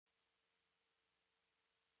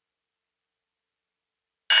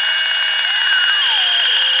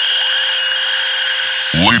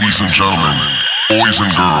Ladies and gentlemen, boys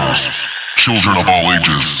and girls, children of all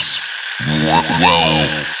ages, well,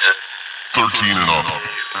 13 and up.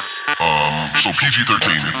 So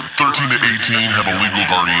PG-13, 13 to 18 have a legal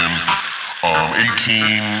guardian.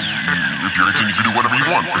 18, if you're 18, you can do whatever you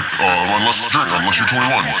want, unless you're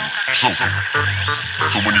 21. So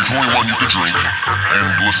when you're 21, you can drink and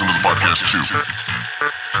listen to the podcast too.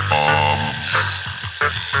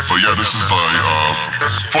 But yeah, this is the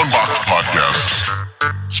Funbox Podcast.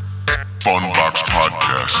 Funbox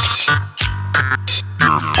Podcast.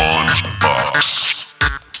 Your fun box.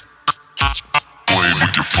 Play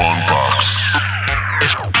with your fun box.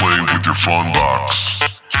 Play with your fun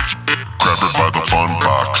box. Grab it by the fun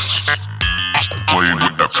box. Play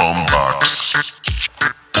with that fun box.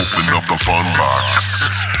 Open up the fun box.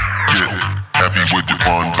 Get happy with your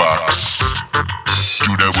fun box.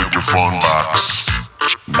 Do that with your fun box.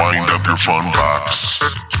 Wind up your fun box.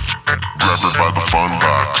 Grab it by the fun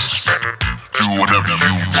box. Do whatever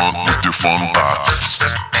you want with your fun box.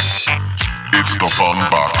 It's the fun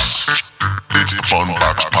box. It's the Fun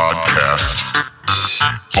Box Podcast.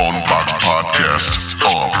 Fun Box Podcast.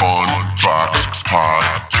 Fun Box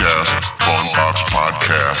Podcast. Fun Box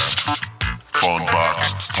Podcast. Fun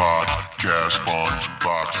Box Podcast. Fun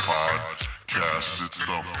Box Podcast. It's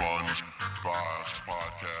the Fun Box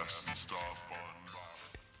Podcast. It's the Fun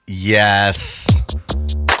Box. Yes.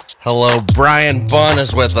 Hello, Brian Bunn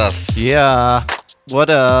is with us. Yeah.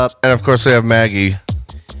 What up? And of course we have Maggie.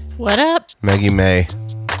 What up? Maggie May.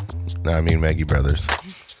 No, I mean Maggie Brothers.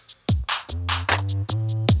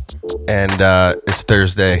 And it's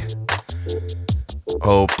Thursday.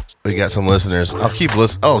 Hope we got some listeners. I'll keep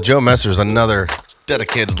listening. Oh, Joe Messer's another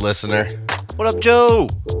dedicated listener. What up, Joe?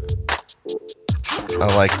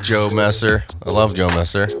 I like Joe Messer. I love Joe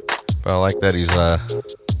Messer. But I like that he's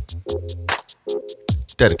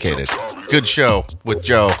dedicated. Good show with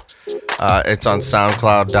Joe. It's on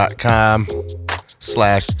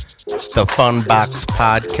SoundCloud.com/The Funbox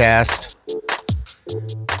Podcast.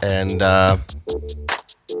 And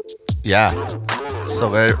yeah.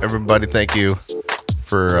 So everybody, thank you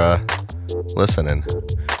for listening.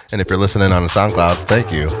 And if you're listening on the SoundCloud,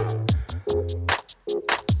 thank you.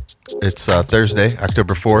 It's Thursday,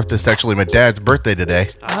 October 4th. It's actually my dad's birthday today.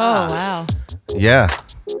 Oh, wow. Yeah.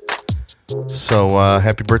 So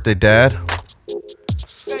happy birthday, Dad.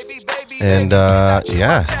 And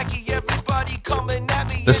yeah.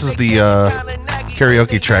 This is the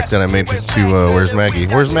karaoke track that I made to Where's Maggie?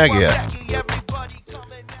 Where's Maggie at?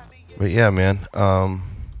 But yeah, man. I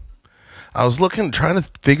was trying to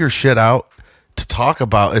figure shit out to talk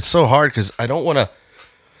about. It's so hard because I don't want to.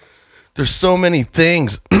 There's so many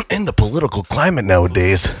things in the political climate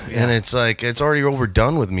nowadays, and it's like it's already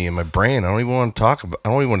overdone with me in my brain. I don't even want to talk about. I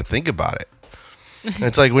don't even want to think about it. And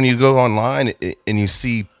it's like when you go online and you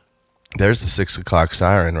see there's the 6 o'clock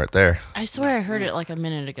siren right there. I swear I heard it like a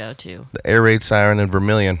minute ago, too. The air raid siren in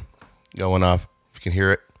Vermilion going off. If you can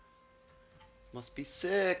hear it. Must be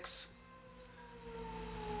 6.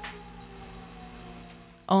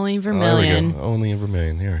 Only Oh, Vermilion. there we go. Only in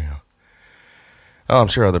Vermilion. There we go. Oh, I'm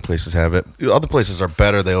sure other places have it. Other places are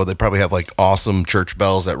better. They probably have like awesome church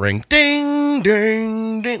bells that ring ding,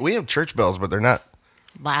 ding, ding. We have church bells, but they're not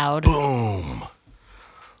Loud. boom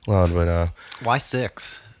loud. But Why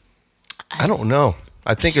 6? I don't know.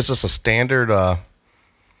 I think it's just a standard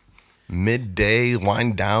midday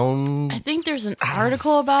wind down. I think there's an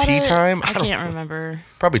article about Tea it. time? I I don't can't know. remember.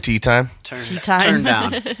 Probably tea time. Tea time. Turn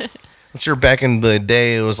down. I'm sure back in the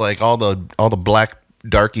day it was like all the black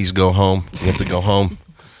darkies go home. You have to go home.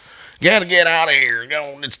 You gotta get out of here.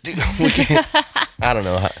 No, we can't. I don't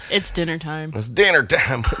know. It's dinner time. It's dinner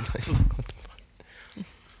time.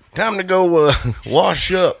 Time to go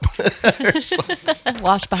wash up.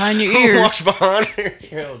 Wash behind your ears. Wash behind your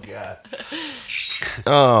ears. Oh, God.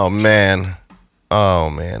 Oh, man. Oh,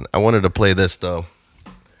 man. I wanted to play this, though.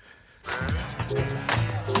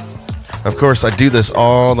 Of course, I do this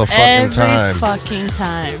all the fucking Every time. fucking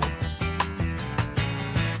time.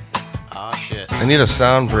 Oh, shit. I need a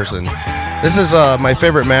sound person. This is my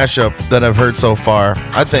favorite mashup that I've heard so far.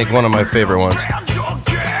 I think one of my favorite ones.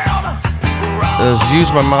 Is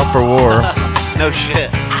Use My Mouth for War. No shit.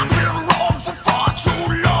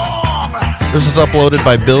 This is uploaded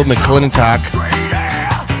by Bill McClintock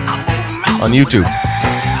on YouTube.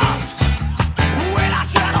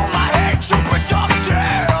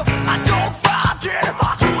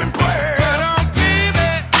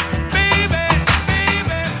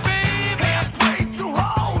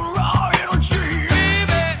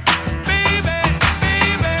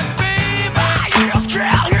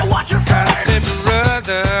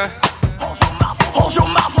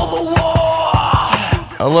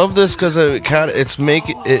 I love this because it's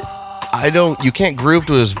making it. You can't groove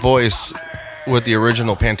to his voice with the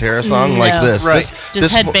original Pantera song like No. this. Right.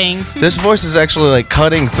 Just headbang. This voice is actually like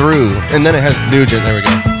cutting through, and then it has Nugent. There we go.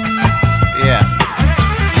 Yeah.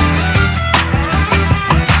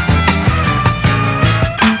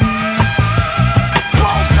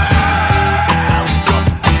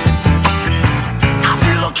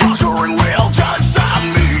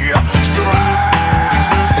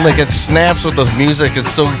 Like it snaps with the music.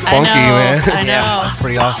 It's so funky, man. I know. It's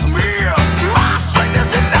pretty awesome.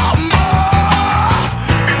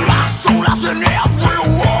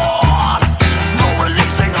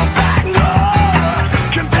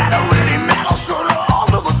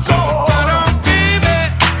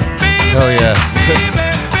 Hell yeah.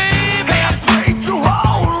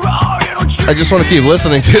 I just want to keep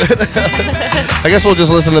listening to it. I guess we'll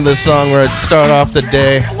just listen to this song where it start off the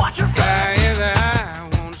day.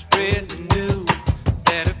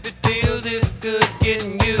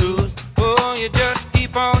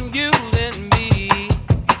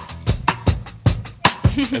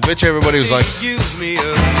 I bet you everybody was like,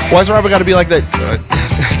 why's Robert got to be like that?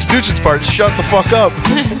 It's Nugent's part. Shut the fuck up.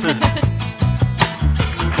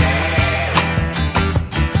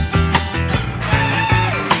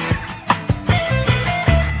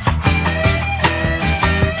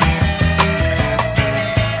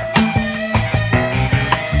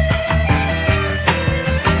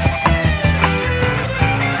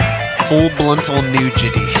 Full bluntal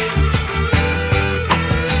nudity.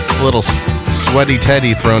 Little sweaty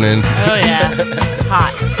Teddy thrown in. Oh yeah.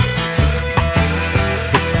 Hot.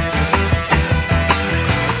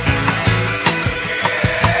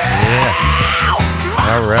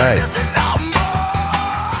 Yeah. All right.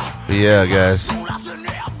 Yeah, guys.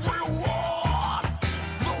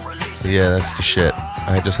 Yeah, that's the shit.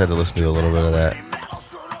 I just had to listen to a little bit of that.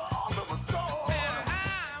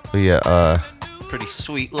 But yeah, Pretty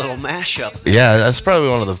sweet little mashup. yeah, that's probably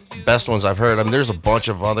one of the best ones I've heard. I mean, there's a bunch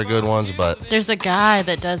of other good ones, but There's a guy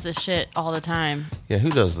that does this shit all the time. yeah, who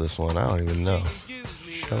does this one? I don't even know.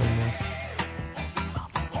 Show me.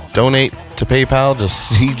 Donate to PayPal to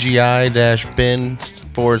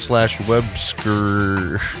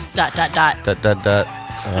CGI-bin/websker. ...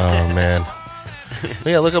 Oh man.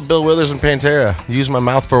 Yeah, look up Bill Withers and Pantera. Use My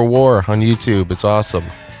Mouth for War on YouTube. It's awesome.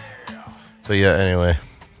 But yeah, anyway.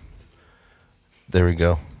 There we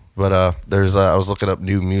go. But there's I was looking up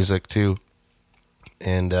new music too.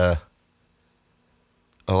 And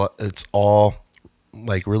it's all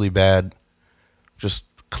like really bad just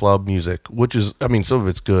club music, which is, I mean, some of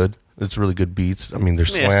it's good. It's really good beats. I mean, they're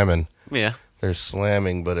Yeah. slamming. Yeah. They're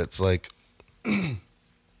slamming, but it's like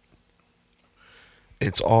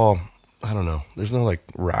it's all, I don't know. There's no like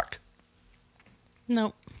rock.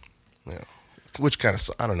 Nope. Yeah. Which kind of,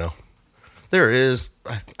 I don't know. There is,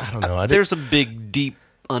 I don't know. There's a big, deep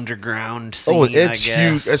underground scene, oh, it's I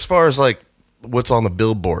guess. huge as far as like what's on the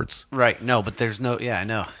billboards. Right. No, but there's no. Yeah, I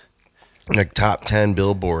know. Like top 10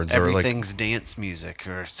 billboards or like Everything's dance music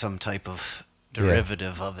or some type of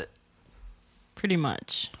derivative of it. Pretty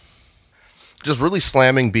much. just really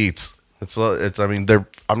slamming beats. It's I mean,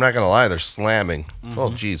 I'm not gonna lie, they're slamming. Mm-hmm. Oh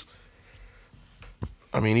jeez.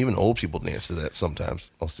 I mean, even old people dance to that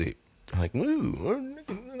sometimes. I'll see. Like, woo,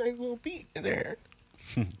 nice little beat there.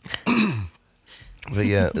 But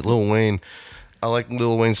yeah, Lil Wayne. I like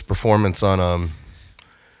Lil Wayne's performance on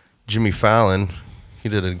Jimmy Fallon. He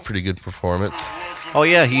did a pretty good performance. Oh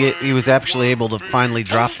yeah, he was actually able to finally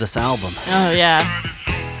drop this album. Oh yeah.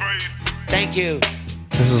 Thank you.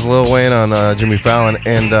 This is Lil Wayne on Jimmy Fallon,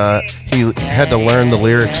 and he had to learn the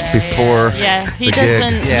lyrics before Yeah. He the gig.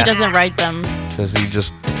 doesn't. Yeah. He doesn't write them. Because he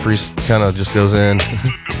just kind of just goes in.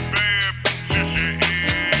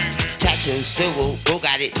 Tattoo, civil,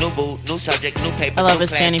 Bugatti, new boot, new subject, new paper. I love new his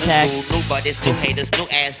class, fanny new pack. School, new buddies, new haters, new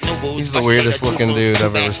ass, new booze. He's the weirdest looking dude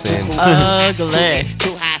I've ever seen. Ugly.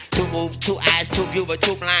 Too high, too move, two eyes, too Buber,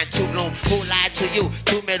 too blind, too bloom. Who lied to you?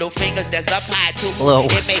 Two middle fingers that's up high, too. Lil,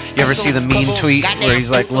 you ever see the mean tweet where he's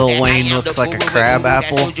like, Lil Wayne looks like a crab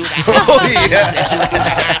apple? Oh, yeah.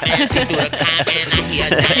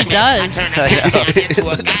 He does.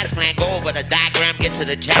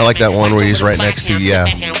 I like that one where he's right next to,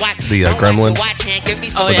 the gremlin. Oh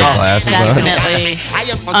With the yeah. glasses on. Definitely.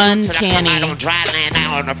 Uncanny.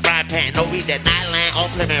 No, we did not land on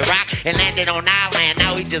Plymouth Rock and landed on our land.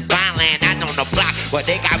 Now we just buying land out on the block. But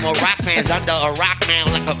they got more rock fans under a rock man,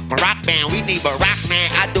 like a rock band. We need a rock man.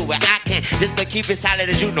 I do what I can just to keep it solid,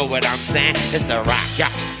 as you know what I'm saying. It's the rock, yeah.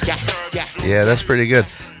 Yeah, that's pretty good.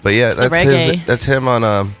 But yeah, that's reggae. that's him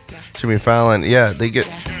on Jimmy Fallon. Yeah, they get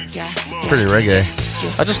pretty reggae.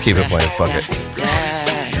 I'll just keep it playing. Fuck it.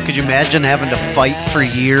 Could you imagine having to fight for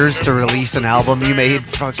years to release an album you made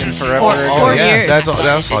fucking forever ago? Four yeah, years. that's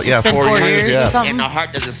all. Yeah, It's been 4 4 years. years Yeah. or something. And the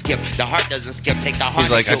heart doesn't skip. The heart doesn't skip. Take the heart.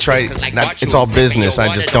 He's like, I and try. focus, 'cause like Not, God it's all shoes, business. your I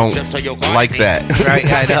water just don't don't slip, so your garden like ain't that. Right,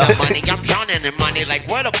 I know. the money, I'm drowning in money. Like,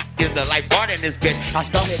 where the is the lifeguard in this bitch? I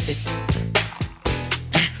started it.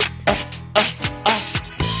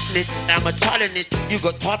 I'm a talent it. You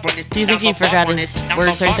got taught from it. Do you think he forgot his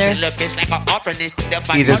words right there?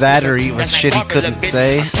 Either that or he was shit he couldn't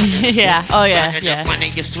say. Yeah. Oh yeah. Yeah.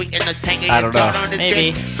 I don't know.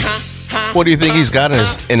 Maybe. What do you think he's got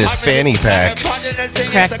in his fanny pack?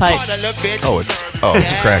 Crack pipe. Oh,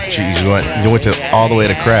 it's a crack. Jeez, you went to all the way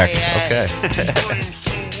to crack. Okay.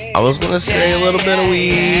 I was gonna say a little bit of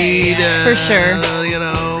weed. For sure. You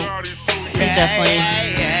know. He definitely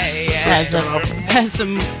has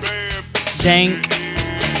some dank.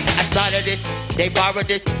 I started it, they borrowed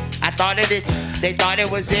it, I thought of it, they thought it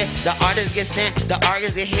was it. The artists get sent, the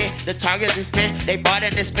artists get hit, the targets get spent, they bought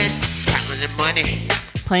it and spent. Counting the money,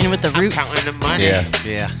 Playing with the I'm roots. counting the money. Yeah.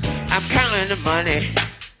 Yeah. I'm counting the money,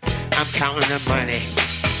 I'm counting the money.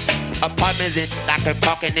 Apartments it, I can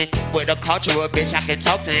park in it. With a cultural bitch, I can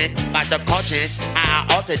talk to it. About the culture, I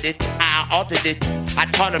altered it, I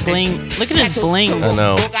taught him Bling. Look at his bling. I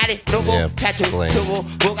know. Yeah, Yeah, bling. And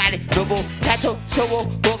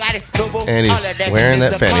And he's wearing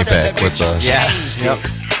that fanny pack with the Yep.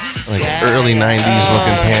 like early '90s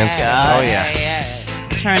looking pants. Oh, yeah.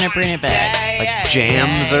 Trying to bring it back. Like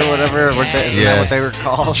jams or whatever. Isn't that Yeah. what they were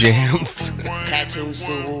called? Jams. Tattoo,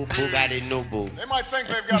 Suwu, Bugatti, Nubu. They might think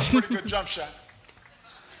they've got a pretty good jump shot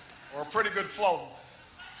or a pretty good flow.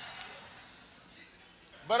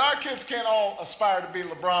 But our kids can't all aspire to be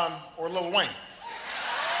LeBron or Lil Wayne.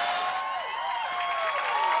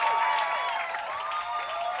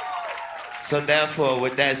 So therefore,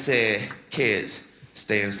 with that said, kids,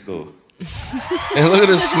 stay in school. And look at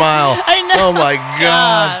his smile. I know. Oh my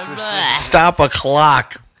God. Blah. Stop a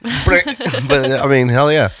clock. But I mean,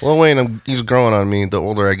 hell yeah. Lil Wayne, he's growing on me. The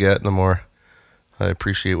older I get, the more I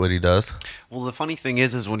appreciate what he does. Well, the funny thing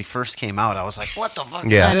is when he first came out, I was like, what the fuck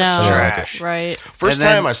Yeah. I is know. this I like trash? Right. First And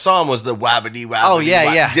then- time I saw him was the wabbity wabbity. Oh,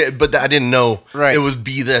 yeah, yeah. But I didn't know Right. it would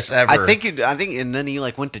be this ever. I think, and then he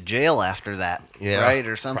like went to jail after that, Yeah. right,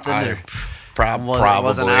 or something. Or probably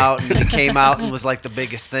wasn't out, and he came out and was like the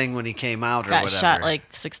biggest thing when he came out, or Got whatever. shot like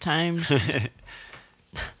 6 times.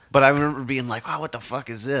 But I remember being like, wow, what the fuck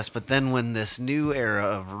is this? But then when this new era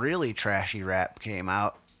of really trashy rap came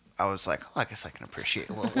out, I was like, oh, I guess I can appreciate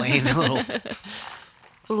Lil Wayne a little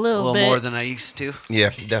A little bit. more than I used to. Yeah,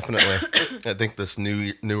 definitely. I think this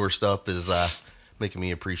newer stuff is making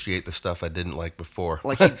me appreciate the stuff I didn't like before.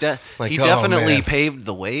 Like Like, he oh, definitely man. paved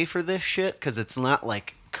the way for this shit because it's not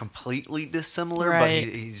like completely dissimilar, Right.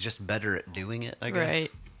 but he's just better at doing it, I guess.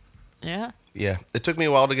 Right. Yeah. Yeah, it took me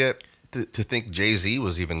a while to get to think Jay-Z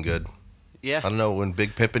was even good. Yeah. I don't know, when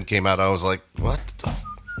Big Pimpin' came out, I was like, what the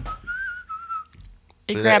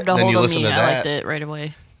It Then grabbed a you hold of listen me. to I that. liked it right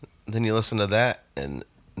away. Then you listen to that, and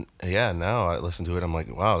yeah, now I listen to it, I'm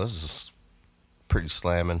like, wow, this is pretty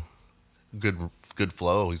slamming. Good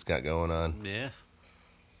flow he's got going on. Yeah.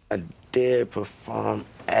 I did perform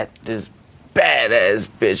at this badass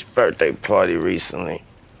bitch birthday party recently.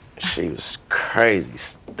 She was crazy,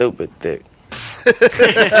 stupid thick.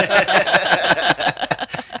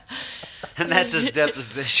 And that's his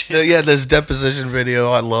deposition. Yeah, this deposition video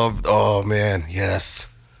I loved. Oh man, yes.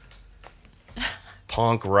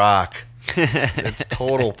 Punk rock. It's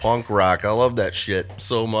total punk rock. I love that shit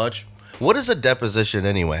so much. What is a deposition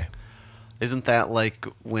anyway? Isn't that like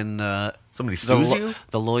when Somebody sues you?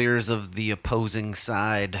 the lawyers of the opposing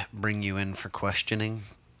side bring you in for questioning?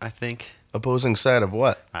 I think Opposing side of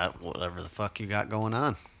what? whatever the fuck you got going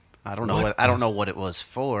on. I don't know What what I don't know what it was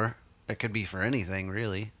for. It could be for anything,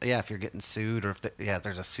 really. Yeah, if you're getting sued, or if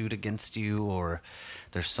there's a suit against you, or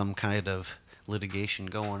there's some kind of litigation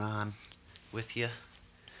going on with you.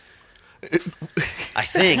 I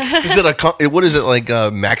think. Is it what is it, like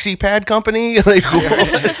a maxi pad company? Like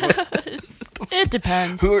It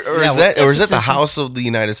depends. or Yeah, is that the deposition. House of the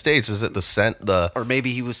United States? Is it the Or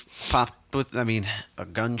maybe he was popped with, a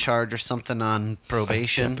gun charge or something on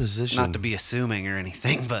probation. deposition. Not to be assuming or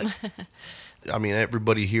anything, but I mean,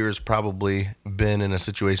 everybody here has probably been in a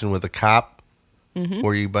situation with a cop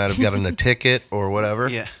where you might have gotten a ticket or whatever.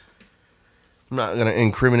 yeah. I'm not going to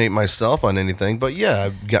incriminate myself on anything, but yeah,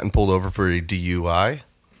 I've gotten pulled over for a DUI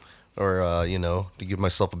or, to give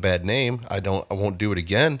myself a bad name. I won't do it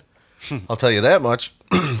again. I'll tell you that much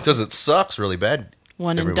because it sucks really bad.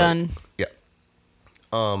 One and Everybody. done. Yeah.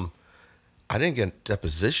 I didn't get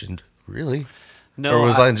depositioned, really. No, or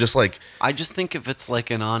was I just like, I just think if it's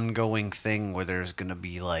like an ongoing thing where there's gonna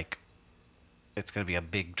be like, it's gonna be a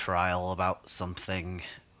big trial about something.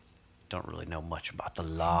 Don't really know much about the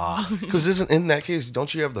law. because isn't in that case,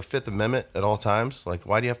 don't you have the Fifth Amendment at all times? Like,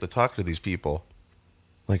 why do you have to talk to these people?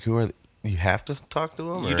 Like, who are you have to talk to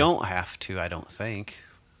them? You or- don't have to, I don't think.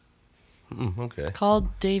 Okay. Call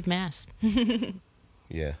Dave Mast.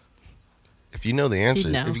 Yeah. If you know the answer,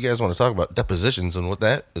 He'd know. if you guys want to talk about depositions and what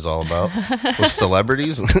that is all about with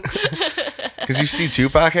celebrities, because you see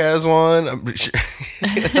Tupac has one. I'm sure,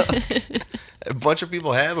 a bunch of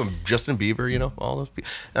people have them. Justin Bieber, all those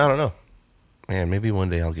people. I don't know. Man, maybe one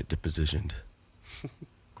day I'll get depositioned.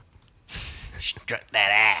 Strut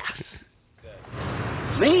that ass.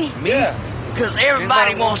 Me? Yeah. Because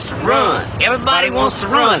everybody wants to run. Everybody wants to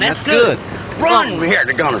run. That's good. Run here,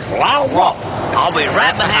 they're gonna fall. I'll walk. I'll be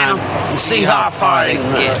right behind them and see how far they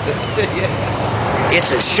can get.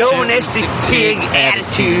 It's a chauvinistic pig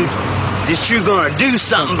attitude that you're gonna do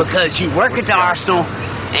something because you work at the arsenal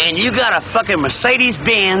and you got a fucking Mercedes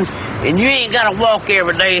Benz and you ain't gotta walk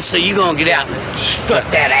every day, so you're gonna get out and strut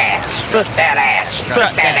that ass, strut that ass,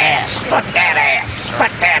 strut that ass, strut that ass,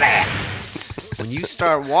 strut that ass. When you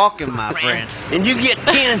start walking, my friend, And you get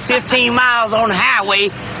 10 and 15 miles on the highway,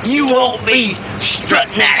 you won't be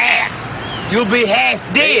strutting that ass. You'll be half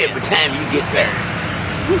dead by the time you get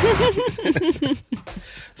there.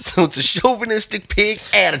 So it's a chauvinistic pig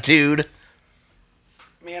attitude.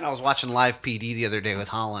 man, I was watching Live PD the other day with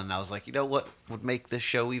Holland, and I was like, you know what would make this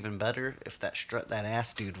show even better? If that strut that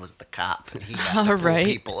ass dude was the cop, and he got to pull Right.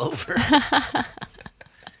 people over.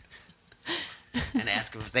 And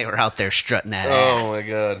ask them if they were out there strutting that ass. Oh my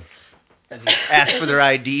god. And he asks for their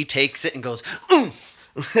ID, takes it, and goes,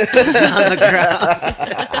 Puts it on the ground.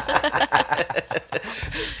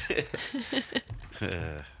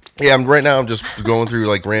 Yeah, right now I'm just going through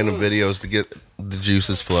like random videos to get the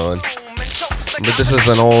juices flowing. But this is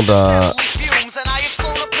an old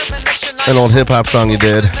hip hop song you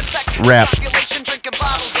did, rap.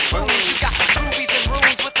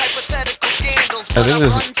 I think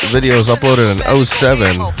this video was uploaded in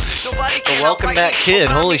 07. The Welcome Back Kid.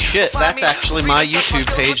 Holy shit, that's actually my YouTube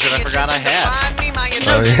page that I forgot I had.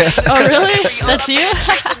 Oh yeah. Oh, really? That's you?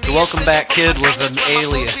 The Welcome Back Kid was an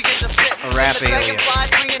alias, a rap alias.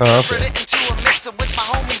 Oh, okay.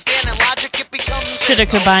 Should have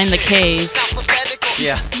combined the K's.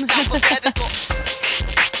 Yeah.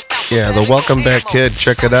 Yeah, the Welcome Back Kid.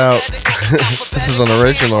 Check it out. This is an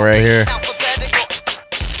original right here.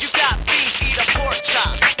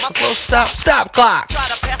 Stop clock.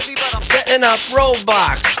 Setting up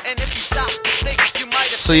roadblocks.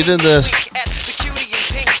 So you did this.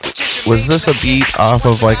 Was this a beat off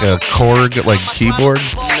of like a Korg like keyboard?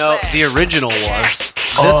 No, the original was.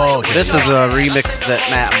 This is a remix that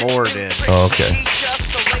Matt Moore did. Oh, okay.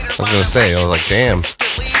 I was gonna say, I was like, damn.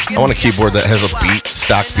 I want a keyboard that has a beat,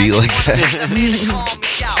 stock beat like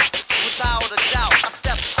that.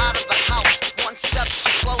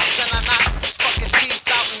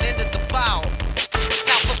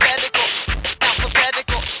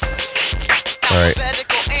 All right.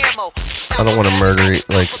 I don't want to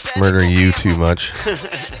murder you too much.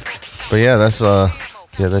 But yeah, that's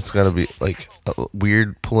gotta be like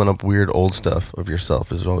weird. Pulling up weird old stuff of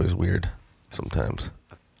yourself is always weird. Sometimes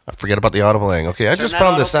I forget about the audible lang. Okay, I just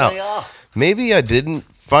found this out. Maybe I didn't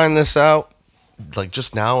find this out like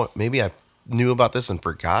just now. Maybe I knew about this and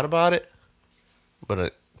forgot about it.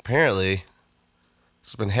 But apparently,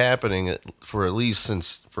 it's been happening for at least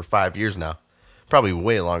for 5 years now. Probably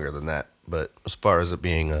way longer than that. But as far as it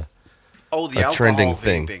being a trending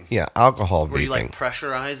thing, vaping. yeah, alcohol Where vaping. you like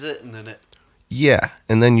pressurize it and then it. Yeah,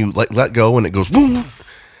 and then you like let go and it goes boom,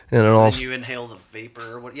 and it all. And you inhale the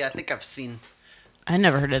vapor. Or what? Yeah, I think I've seen I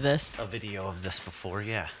never heard of this. a video of this before.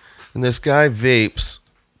 Yeah. And this guy vapes.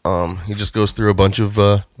 He just goes through a bunch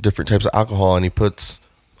of different types of alcohol, and he puts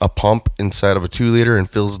a pump inside of a 2-liter and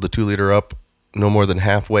fills the 2-liter up no more than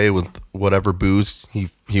halfway with whatever booze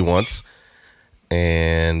he wants,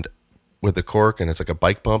 and with the cork, and it's like a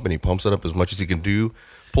bike pump, and he pumps it up as much as he can do,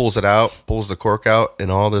 pulls it out, pulls the cork out,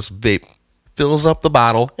 and all this vape fills up the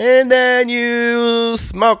bottle, and then you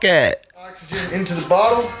smoke it. Oxygen into the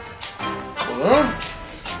bottle. Hold on.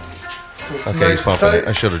 Okay, he's pumping it.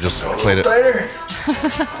 I should have just played it. Tighter.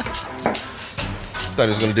 Thought he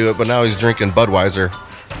was going to do it, but now he's drinking Budweiser.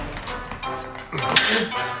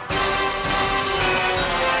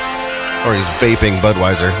 Or he's vaping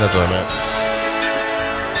Budweiser. That's what I meant.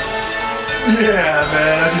 Yeah,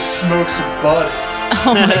 man, I just smoked some bud.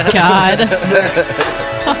 Oh my god. Next,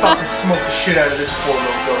 I'm about to smoke the shit out of this Four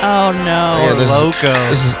Loko. Oh no. Yeah,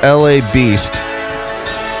 this is LA Beast.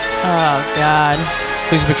 Oh, God.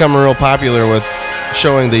 He's becoming real popular with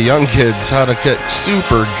showing the young kids how to get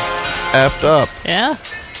super effed up. Yeah.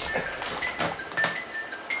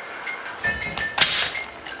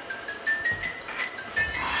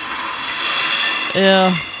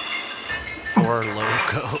 Ew. Four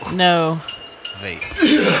Loko No. vape.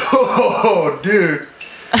 Oh, dude.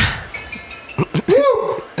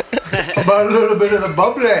 Woo! About a little bit of the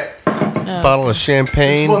bubbly. Bottle of This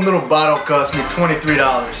champagne. one little bottle cost me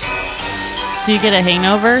 $23. Do you get a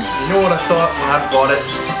hangover? You know what I thought when I bought it?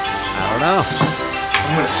 I don't know.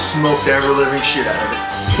 I'm gonna smoke the ever living shit out of it.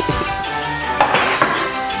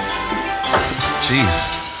 Jeez.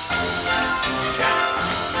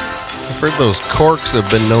 I've heard those corks have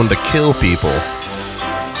been known to kill people.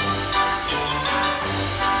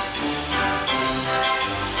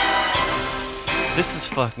 This is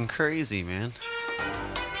fucking crazy, man.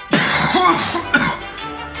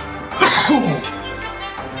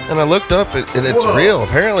 And I looked up and it's Whoa. real.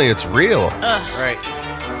 Apparently it's real. Right.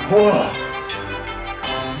 Whoa.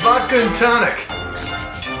 Vodka and tonic.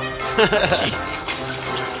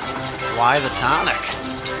 Why the tonic?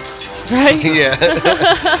 Right? Yeah.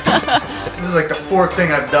 This is like the fourth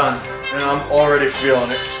thing I've done, and I'm already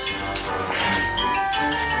feeling it.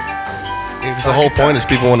 Because the whole point is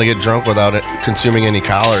people want to get drunk without it consuming any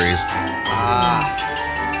calories.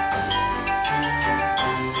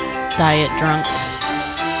 Diet drunk.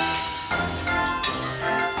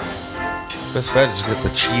 Best bet is get the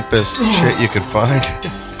cheapest shit you can find.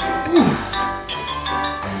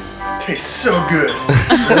 Tastes so good.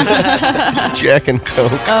 Jack and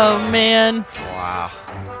Coke. Oh, man. Wow.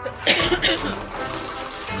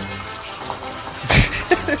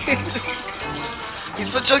 He's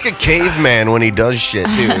such like a caveman when he does shit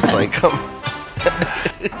too. It's like,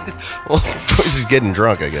 well, he's getting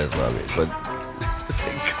drunk, I guess. I mean, but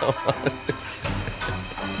come on.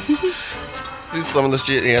 Do some of the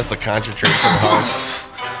shit he has to concentrate so hard.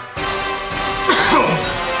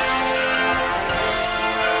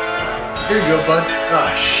 Here you go, bud. Oh,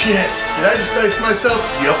 shit. Did I just ice myself?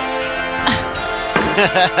 Yup.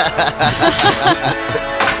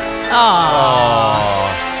 Oh.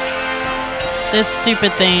 This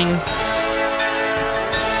stupid thing.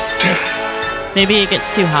 Maybe it gets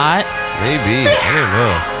too hot. Maybe. I don't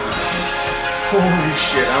know. Holy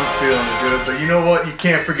shit, I'm feeling good. But you know what? You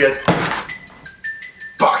can't forget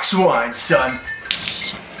box wine, son.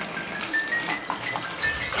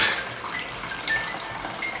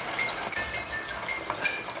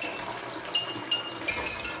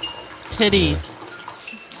 Titties.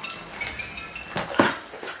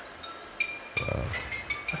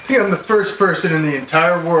 I think I'm the first person in the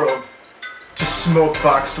entire world to smoke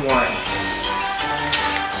boxed wine.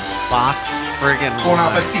 Box friggin' Bon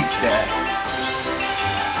wine. appetit, Dad.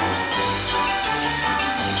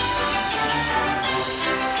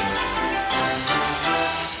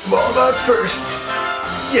 I'm all about firsts.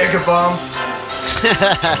 Jägerbomb.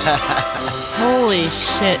 Holy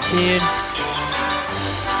shit, dude.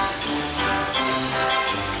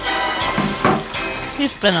 He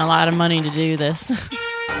spent a lot of money to do this.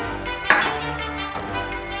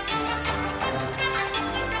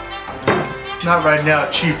 Not right now,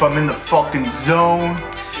 Chief. I'm in the fucking zone.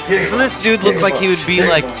 Doesn't this dude look like he would be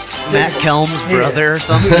like Matt Kelm's brother or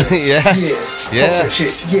something? Yeah. Yeah. Oh,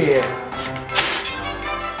 shit. Yeah.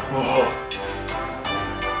 Oh.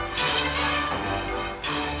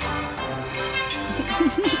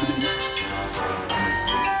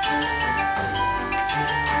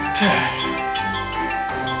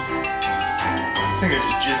 I think I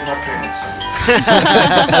just jizzed my pants.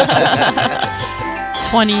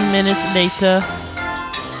 20 minutes later.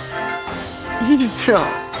 Yeah.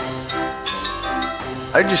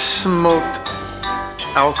 I just smoked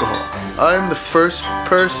alcohol. I'm the first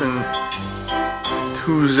person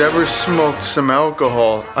who's ever smoked some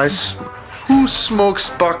alcohol. Who smokes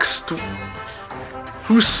boxed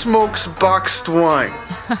wine?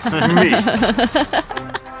 Me.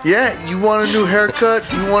 Yeah, you want a new haircut?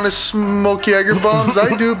 You want to smoke Jaeger bombs? I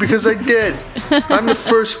do because I did. I'm the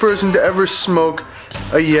first person to ever smoke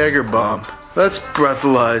a Jaeger bomb. Let's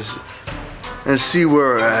breathalyze and see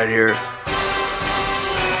where we're at here.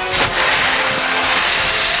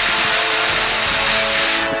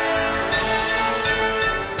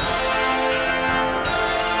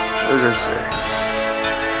 What does it say?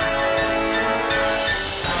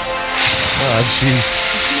 Oh, jeez.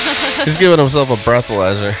 He's giving himself a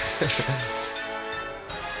breathalyzer.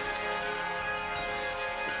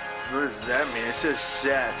 What does that mean? It says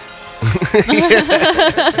set.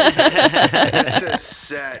 It says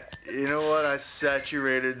set. You know what? I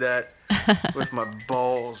saturated that with my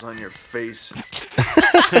balls on your face.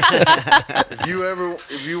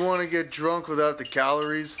 If you want to get drunk without the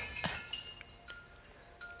calories,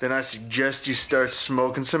 then I suggest you start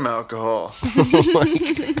smoking some alcohol,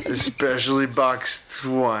 especially boxed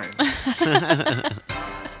wine.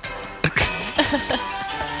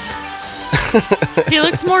 He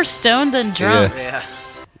looks more stoned than drunk. Yeah.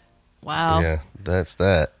 Wow. Yeah, that's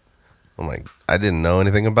that. Oh my! I didn't know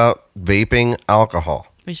anything about vaping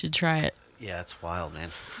alcohol. We should try it. Yeah, it's wild, man.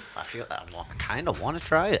 I kind of want to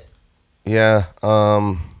try it. Yeah,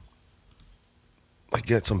 like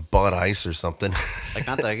get some Bud Ice or something. Like,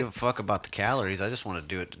 not that I give a fuck about the calories. I just want to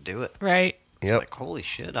do it to do it. Right. It's Yep. like, holy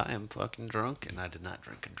shit, I am fucking drunk, and I did not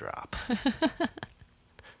drink a drop. Did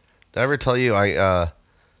I ever tell you I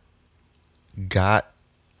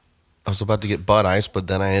was about to get Bud Ice, but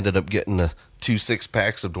then I ended up getting 2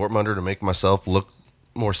 6-packs of Dortmunder to make myself look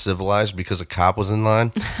more civilized because a cop was in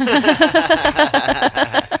line. Isn't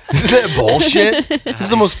that bullshit? This is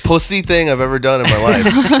the most pussy thing I've ever done in my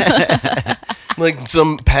life. Like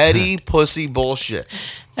some petty pussy bullshit.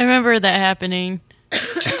 I remember that happening.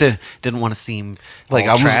 Just didn't want to seem Like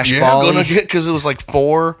all I was trash gonna get, because it was like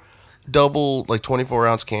 4 double, like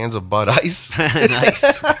 24-ounce cans of Bud Ice.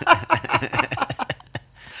 Nice.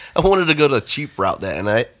 I wanted to go the cheap route that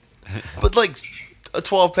night, but like a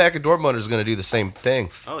 12-pack of Dortmunder is going to do the same thing.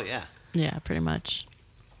 Oh yeah. Yeah, pretty much.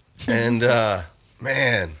 And man,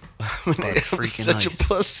 I mean, it was freaking such ice. a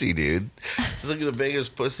pussy, dude. It's like the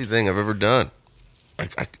biggest pussy thing I've ever done.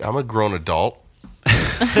 I'm a grown adult.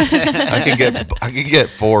 I could get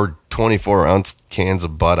 4 24-ounce cans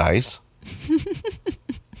of Bud Ice.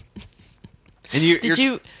 And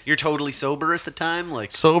you're totally sober at the time,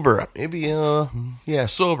 like Sober, maybe. Yeah,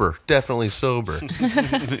 sober, definitely sober.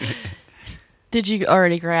 Did you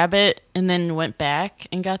already grab it and then went back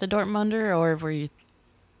and got the Dortmunder, or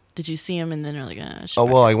did you see him and then you're like, Oh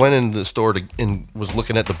well, I went into the store and was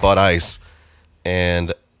looking at the Bud Ice,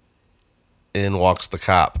 and in walks the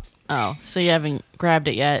cop. Oh, so you haven't grabbed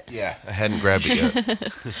it yet? Yeah, I hadn't grabbed it yet.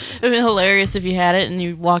 It would be hilarious if you had it and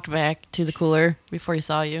you walked back to the cooler before he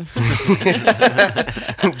saw you.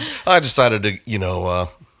 I decided to,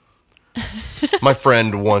 my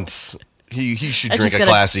friend wants he should drink a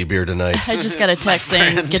classy beer tonight. I just got a text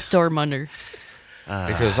saying get Dortmunder.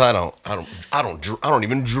 Because I don't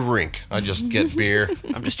even drink. I just get beer.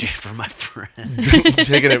 I'm just drinking for my friend.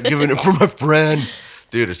 Giving it for my friend.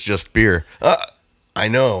 Dude, it's just beer. I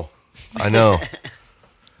know. It's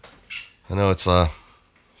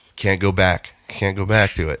can't go back. Can't go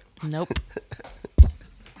back to it. Nope.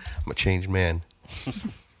 I'm a changed man.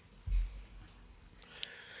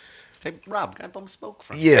 Hey, Rob, can I bum smoke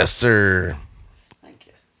from Yes, sir. Thank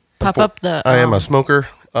you. Pop up the. I am a smoker.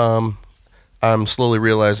 I'm slowly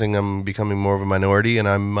realizing I'm becoming more of a minority, and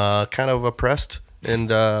I'm kind of oppressed,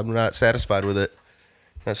 and I'm not satisfied with it.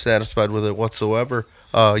 Not satisfied with it whatsoever.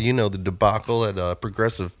 The debacle at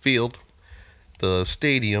Progressive Field, the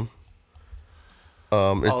stadium.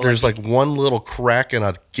 There's like one little crack in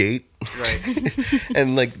a gate, Right.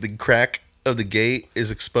 and like the crack of the gate is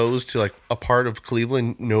exposed to like a part of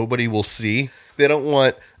Cleveland nobody will see. They don't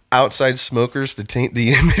want outside smokers to taint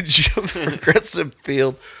the image of Progressive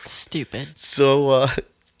Field. Stupid. So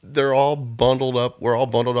they're all bundled up. We're all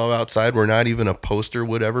bundled up outside where not even a poster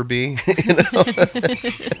would ever be.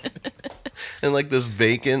 And like this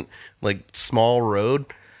vacant, like small road,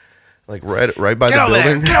 like right by the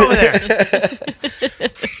building. Get over there.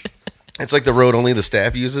 It's like the road only the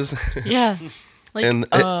staff uses. Yeah. Like, And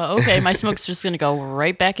okay, my smoke's just going to go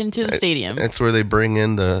right back into the stadium. That's where they bring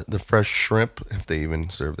in the fresh shrimp, if they even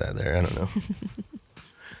serve that there. I don't know.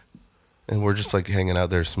 And we're just like hanging out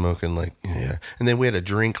there smoking, like, yeah. And then we had to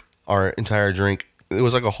drink our entire drink. It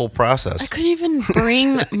was like a whole process. I couldn't even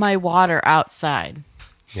bring my water outside.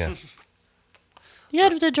 Yeah. You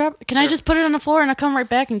had to drop. Can I just put it on the floor and I'll come right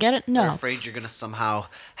back and get it? You're No. afraid you're gonna somehow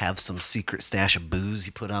have some secret stash of booze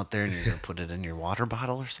you put out there, and you're gonna put it in your water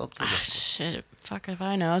bottle or something. Shit. Fuck if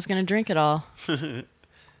I know. I was going to drink it all.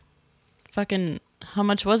 Fucking, how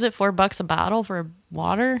much was it? $4 a bottle for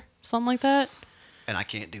water? Something like that? And I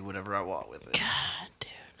can't do whatever I want with it. God, dude.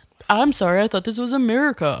 I'm sorry. I thought this was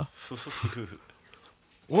America.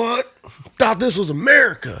 What? Thought this was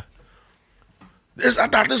America. I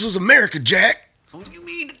thought this was America, Jack. What do you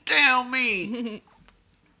mean to tell me?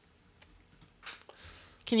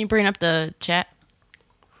 Can you bring up the chat?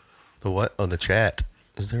 The what? Oh, the chat.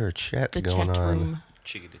 Is there a chat The going chat on? room.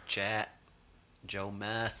 Chicken to chat. Joe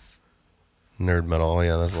Mess. Nerd Metal. Oh,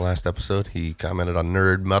 yeah, that was the last episode. He commented on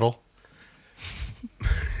Nerd Metal.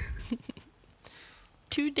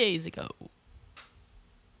 2 days ago.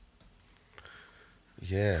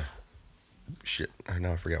 Yeah. Shit.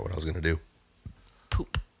 Now I forgot what I was gonna do.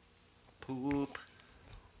 Poop.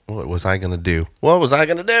 What was I gonna do? What was I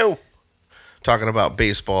gonna do? Talking about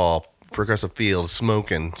baseball, Progressive Field,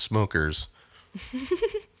 smokers.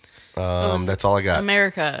 That's all I got.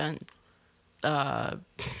 America. I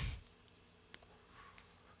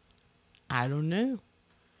don't know.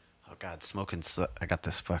 Oh God, smoking. I got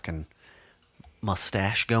this fucking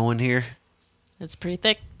mustache going here, It's pretty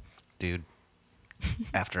thick. dude.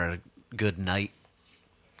 After a good night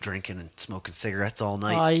drinking and smoking cigarettes all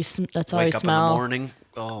night, That's all you wake up smell. in the morning.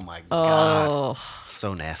 Oh my God, Oh, it's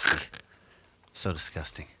so nasty, so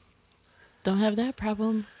disgusting. don't have that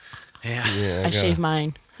problem. Yeah. Yeah, I shave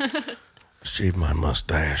mine. Shave my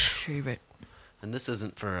mustache. Shave it. And this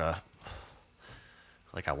isn't for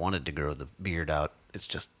like I wanted to grow the beard out. It's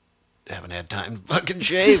just haven't had time to fucking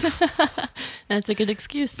shave. That's a good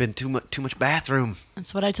excuse. Been too much bathroom.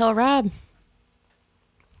 That's what I tell Rob.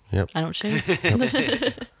 Yep. I don't shave.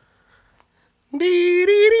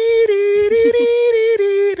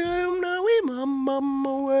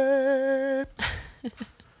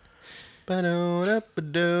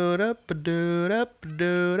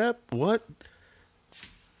 What?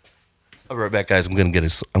 I'll be right back, guys. I'm gonna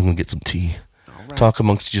get some tea. Right. Talk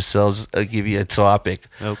amongst yourselves. I'll give you a topic.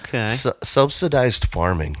 Okay. Subsidized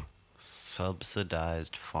farming.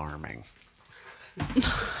 Subsidized farming.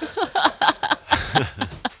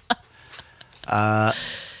 I'm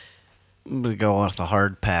gonna go with the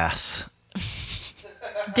hard pass.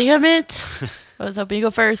 Damn it. I was hoping you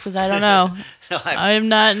go first because I don't know. I am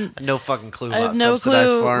not. No fucking clue I about have no subsidized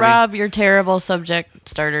clue. farming. Rob, you're terrible subject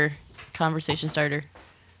starter. Conversation starter.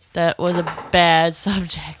 That was a bad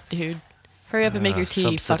subject, dude. Hurry up and make your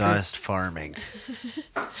tea, Subsidized fucker. farming.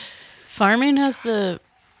 Farming has to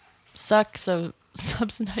suck, so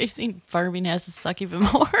subsidizing farming has to suck even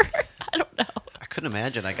more. I don't know. I couldn't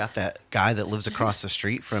imagine. I got that guy that lives across the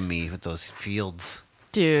street from me with those fields.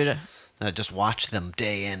 Dude. And I just watch them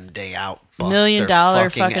day in, day out. Bust $1 million their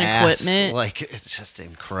fucking ass. equipment. Like, it's just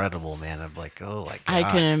incredible, man. I'm like, oh my God. I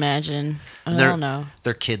couldn't imagine. I Their- don't know.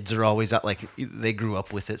 Their kids are always out. Like, they grew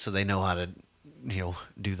up with it, so they know how to,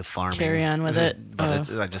 do the farming. Carry on with it. But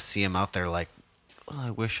I just see them out there like, oh, I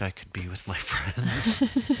wish I could be with my friends.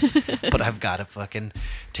 But I've got to fucking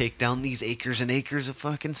take down these acres and acres of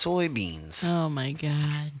fucking soybeans. Oh my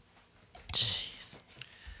God. Jeez.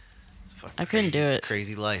 It's fucking I couldn't crazy, do it.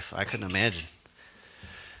 Crazy life. I couldn't imagine.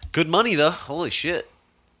 Good money, though. Holy shit.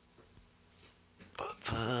 But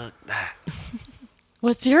fuck that.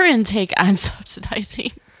 What's your intake on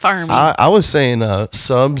subsidizing farming? I was saying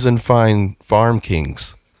subs and fine farm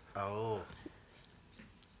kings. Oh.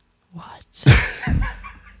 What?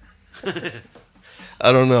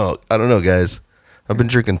 I don't know, guys. I've been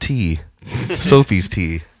drinking tea, Sophie's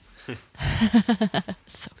tea.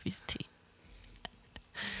 Sophie's tea.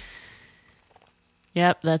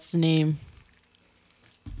 Yep, that's the name.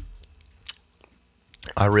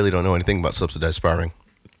 I really don't know anything about subsidized farming.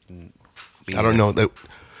 Me I don't either. know. That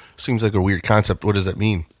seems like a weird concept. What does that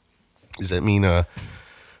mean? Does that mean I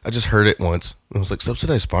just heard it once. I was like,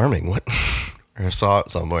 subsidized farming? What? Or I saw it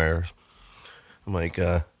somewhere. I'm like,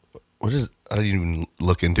 what is it? I didn't even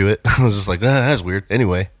look into it. I was just like, that's weird.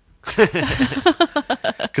 Anyway. Because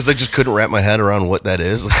I just couldn't wrap my head around what that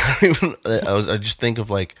is. I just think of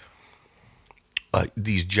like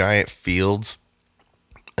these giant fields,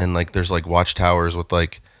 and like there's like watchtowers with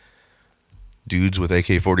like dudes with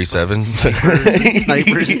AK-47s.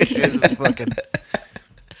 Snipers and shit. It's fucking.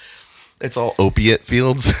 It's all opiate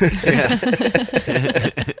fields.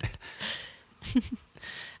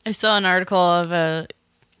 I saw an article of a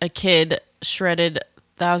kid shredded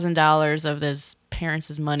 $1,000 of his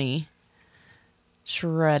parents' money.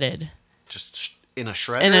 Shredded. Just in a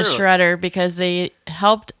shredder? In a shredder because they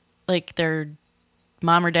helped like their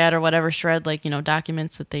mom or dad or whatever shred like,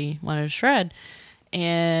 documents that they wanted to shred.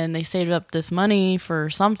 And they saved up this money for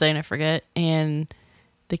something, I forget. And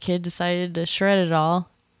the kid decided to shred it all.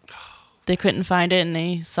 They couldn't find it and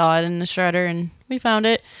they saw it in the shredder and we found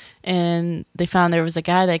it. And they found there was a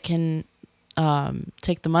guy that can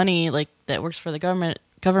take the money, like that works for the government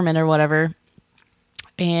or whatever,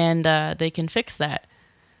 and they can fix that.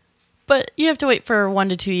 But you have to wait for 1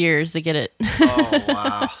 to 2 years to get it. Oh,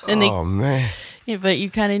 wow. And oh, man. Yeah, but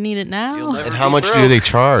you kind of need it now. And how much do they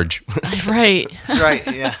charge? Right. Right,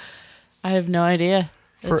 yeah. I have no idea.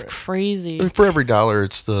 That's For- crazy. For every dollar,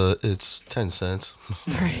 it's 10 cents.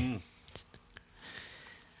 Right.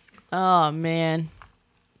 Oh, man.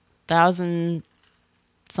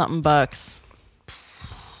 1,000-something bucks.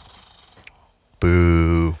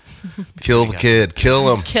 Boo. Kill the kid.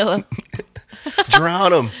 Kill him. Kill him.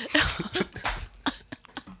 Drown him.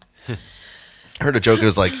 I heard a joke. It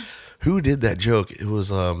was like, who did that joke? It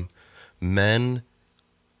was men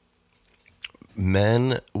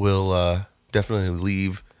will definitely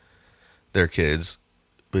leave their kids,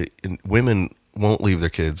 but women won't leave their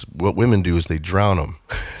kids. What women do is they drown them.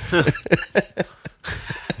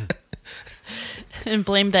 And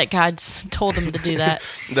blame that God's told them to do that.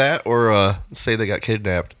 That or say they got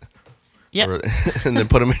kidnapped. Yep. Or, and then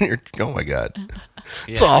put them in your... Oh, my God.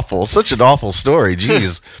 It's awful. Such an awful story.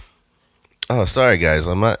 Jeez. Oh, sorry, guys.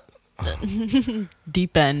 I'm not...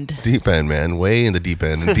 Deep end. Deep end, man. Way in the deep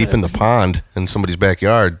end. And deep in the pond in somebody's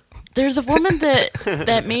backyard. There's a woman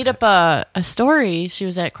that made up a story. She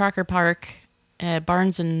was at Crocker Park at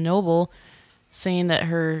Barnes & Noble saying that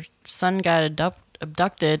her son got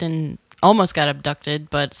abducted and almost got abducted,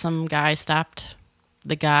 but some guy stopped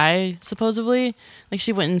the guy, supposedly. Like,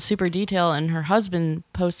 she went in super detail, and her husband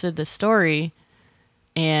posted the story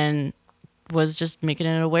and was just making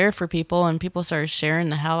it aware for people, and people started sharing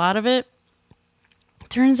the hell out of it.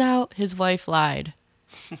 Turns out his wife lied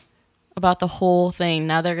about the whole thing.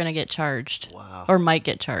 Now they're going to get charged. Wow. Or might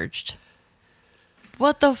get charged.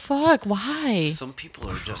 What the fuck? Why? Some people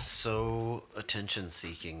are just so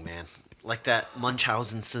attention-seeking, man. Like that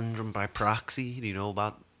Munchausen syndrome by proxy. Do you know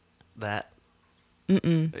about that?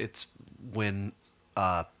 Mm-mm. It's when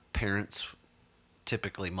parents,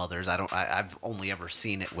 typically mothers, I've only ever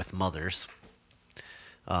seen it with mothers.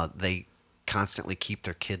 They constantly keep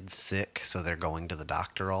their kids sick, so they're going to the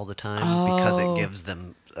doctor all the time because it gives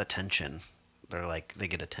them attention. They're like, they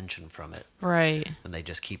get attention from it. Right. And they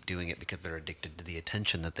just keep doing it because they're addicted to the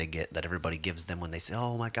attention that they get, that everybody gives them when they say,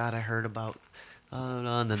 oh my God, I heard about,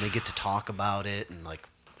 and then they get to talk about it and like,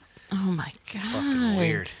 oh my God. Fucking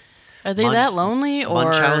weird. Are they that lonely or?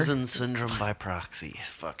 Munchausen syndrome by proxy.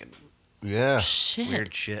 It's fucking shit.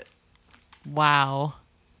 Weird shit. Wow.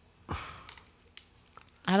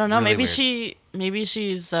 I don't know. Really maybe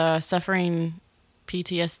she's suffering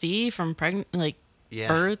PTSD from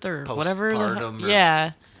birth or whatever.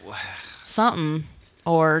 Yeah. Something.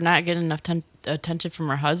 Or not getting enough attention from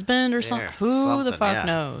her husband or something. Who the fuck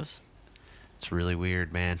knows? It's really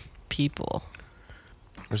weird, man. People.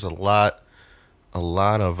 There's a lot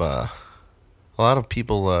of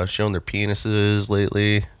people showing their penises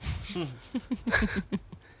lately.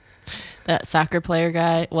 That soccer player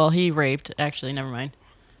guy. Well, he raped. Actually, never mind.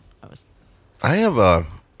 I have a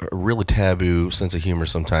really taboo sense of humor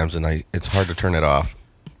sometimes, and it's hard to turn it off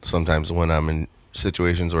sometimes when I'm in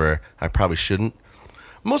situations where I probably shouldn't.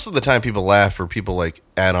 Most of the time people laugh or people like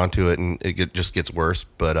add on to it, and it just gets worse.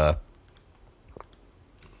 But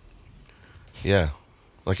yeah,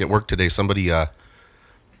 like at work today, somebody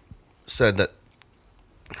said that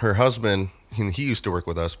her husband, he used to work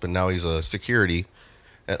with us, but now he's a security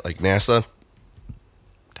at like NASA.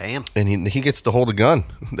 Damn. And he gets to hold a gun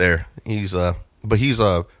there. He's a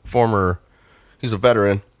veteran, former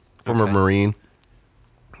Marine,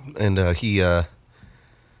 and he had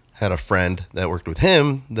a friend that worked with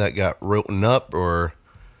him that got written up or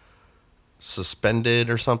suspended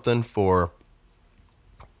or something for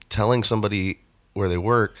telling somebody where they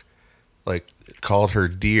work, like, called her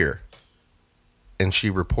dear, and she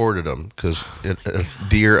reported him because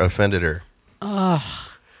dear offended her. Ugh.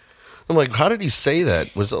 I'm like, how did he say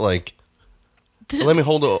that? Was it like, let me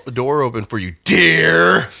hold the door open for you,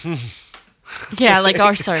 dear? Yeah, like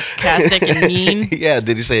all sarcastic and mean. Yeah,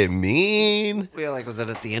 did he say it mean? Yeah, like, was that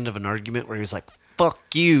at the end of an argument where he was like, fuck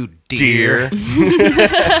you, dear?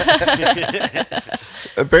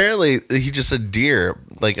 Apparently, he just said dear.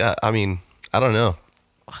 Like, I mean, I don't know.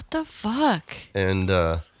 What the fuck? And,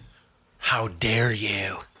 how dare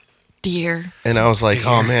you? Dear. And I was like,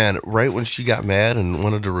 oh man, right when she got mad and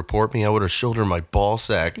wanted to report me, I would have showed her my ball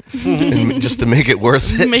sack and just to make it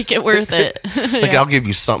worth it. Make it worth it. Like, I'll give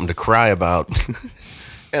you something to cry about.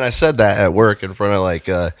 And I said that at work in front of like,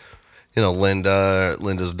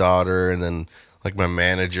 Linda's daughter, and then like my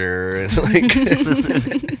manager and like,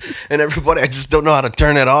 and everybody. I just don't know how to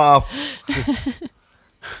turn it off.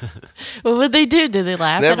 What would they do? Did they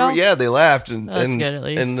laugh at all? Yeah, they laughed. And that's good at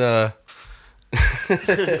least. And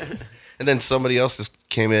and then somebody else just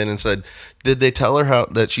came in and said, did they tell her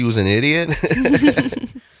that she was an idiot?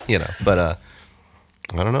 But I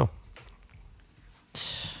don't know.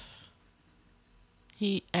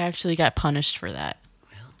 He actually got punished for that.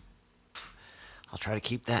 Well, I'll try to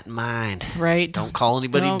keep that in mind. Right? Don't call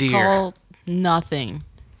anybody dear. Don't call nothing.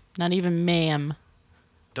 Not even ma'am.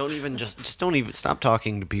 Don't even don't even stop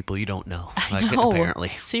talking to people you don't know. I know. Apparently.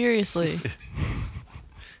 Seriously.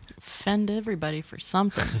 Offend everybody for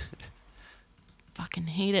something. Fucking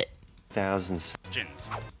hate it.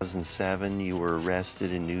 2007, you were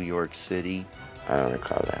arrested in New York City. I don't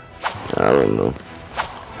recall that. I don't know.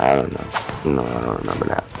 No, I don't remember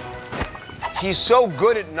that. He's so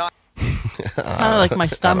good at not. Sounded like my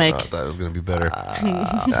stomach. I thought it was gonna be better. I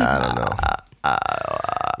don't know.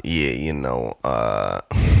 Yeah, you know.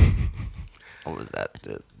 What was that?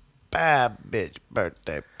 The bad bitch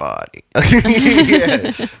birthday party.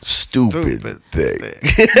 Yeah. Stupid thing.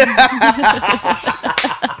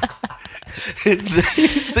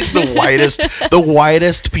 It's like the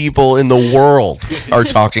whitest people in the world are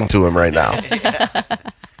talking to him right now.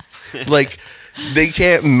 Like they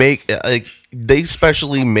can't make they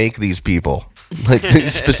specially make these people. Like they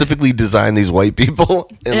specifically design these white people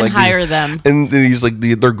And like hire them. And he's like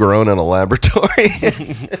they're grown in a laboratory.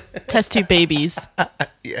 Test tube babies.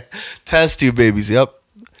 Yeah, test tube babies. Yep.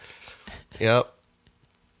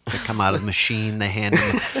 They come out of the machine. They hand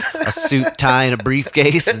them a suit, tie, and a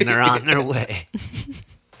briefcase, and they're on their way.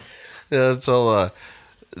 Yeah, that's all.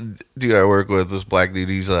 Dude, I work with this black dude.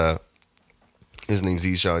 He's his name's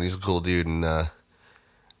Eshawn. He's a cool dude, and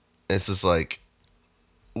it's just like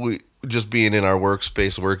we just being in our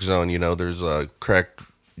workspace, work zone. You know, there's cracked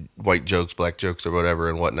white jokes, black jokes, or whatever,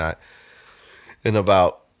 and whatnot. And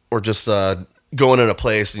or just going in a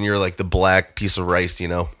place, and you're like the black piece of rice, you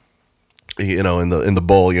know, in the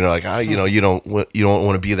bowl, you know, like you know, you don't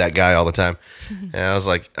want to be that guy all the time. And I was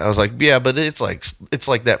like, yeah, but it's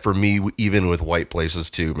like that for me, even with white places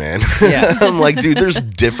too, man. Yeah. I'm like, dude, there's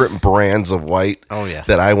different brands of white. Oh, yeah.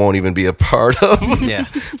 That I won't even be a part of. Yeah.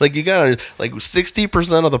 Like you gotta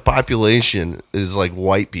 60% of the population is like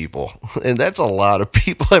white people, and that's a lot of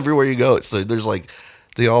people everywhere you go. So there's like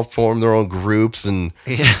they all form their own groups, and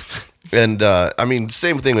Yeah. and I mean,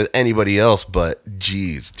 same thing with anybody else, but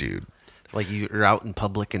geez, dude. Like you're out in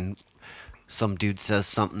public and some dude says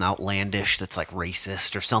something outlandish that's like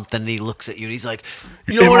racist or something, and he looks at you and he's like,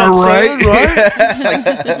 "You know Am what I I'm right?" saying, right?" It's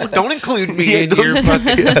like, well, don't include me in your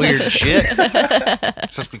fucking weird shit.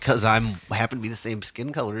 Just because I happen to be the same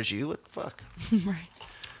skin color as you, what the fuck? Right.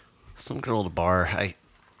 Some girl at a bar,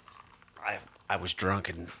 I was drunk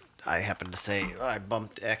and I happened to say,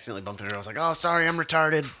 accidentally bumped into her. I was like, "Oh, sorry, I'm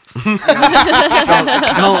retarded.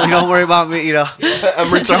 don't worry about me, you know."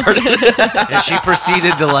 I'm retarded. And she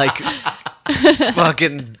proceeded to like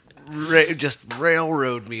fucking just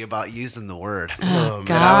railroad me about using the word. Oh, And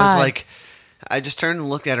I was God. like, I just turned and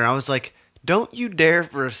looked at her. I was like, "Don't you dare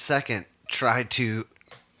for a second try to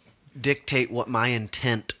dictate what my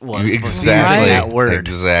intent was for using that word."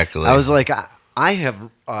 Exactly. I was like, I have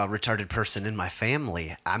a retarded person in my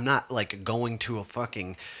family. I'm not like going to a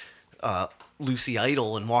fucking Lucy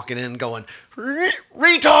Idol and walking in and going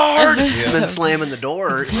retard and then slamming the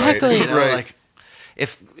door. Exactly. You know, Right. like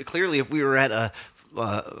if we were at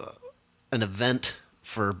an event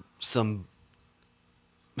for some,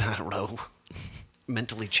 I don't know,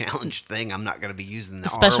 mentally challenged thing, I'm not going to be using the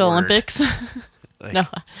Special R word. Olympics. Like, No.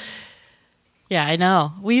 Yeah, I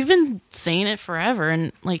know. We've been saying it forever,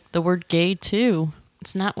 and like the word gay too.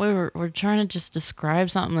 It's not we're trying to just describe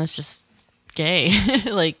something that's just gay.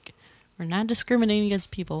 Like we're not discriminating against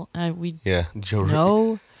people. Joe.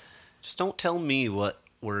 No. Just don't tell me what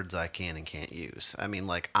words I can and can't use. I mean,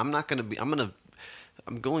 like I'm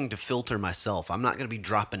going to filter myself. I'm not going to be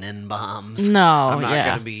dropping N-bombs. No, I'm not yeah.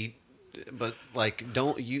 going to be. But like,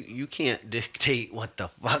 you can't dictate what the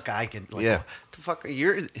fuck I can. Like, Yeah. what the fuck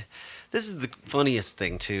This is the funniest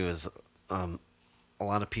thing too. Is a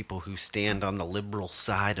lot of people who stand on the liberal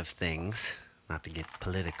side of things. Not to get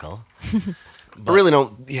political. I really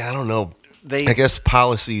don't. Yeah, I don't know. I guess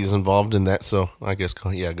policy is involved in that. So I guess go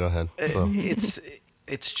ahead. So.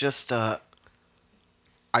 It's just I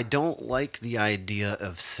don't like the idea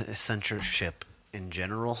of censorship in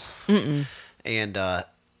general. Mm-mm. And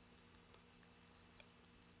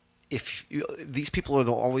if these people are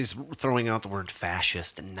always throwing out the word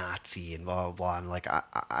fascist and Nazi and blah blah blah, and like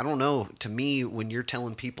I don't know. To me, when you're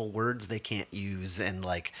telling people words they can't use and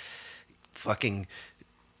like fucking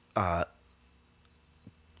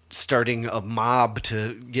starting a mob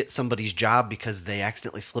to get somebody's job because they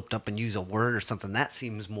accidentally slipped up and used a word or something, that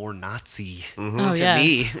seems more Nazi Oh, to yeah.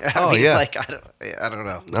 me. Oh, yeah. Like I don't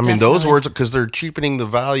know. I mean, those Definitely. words, because they're cheapening the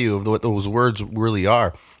value of what those words really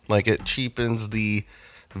are. Like, it cheapens the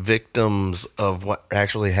victims of what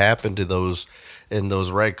actually happened to those in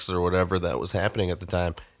those wrecks or whatever that was happening at the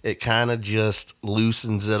time. It kind of just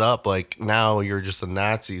loosens it up. Like, now you're just a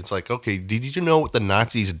Nazi. It's like, okay, did you know what the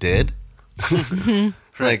Nazis did?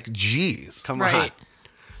 Like, geez. Come Right.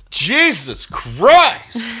 Jesus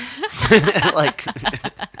Christ! on. Like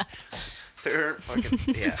they're fucking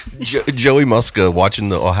yeah. Joey Muska watching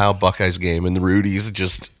the Ohio Buckeyes game, and the Rudies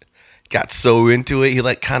just got so into it. He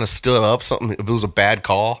like kind of stood up. It was a bad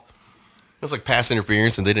call, was like pass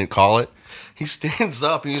interference and they didn't call it. He stands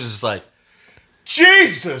up and he's just like,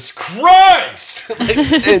 Jesus Christ!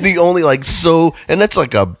 And the only like so, and that's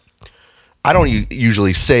like a, I don't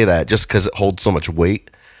usually say that just because it holds so much weight,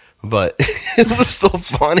 but it was so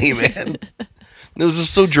funny, man. It was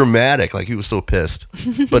just so dramatic. Like he was so pissed,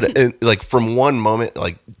 but like from one moment,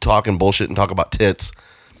 like talking bullshit and talk about tits,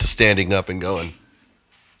 to standing up and going,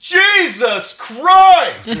 Jesus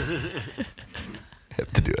Christ! I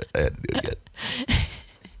have to do it. I had to do it again.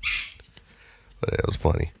 But it was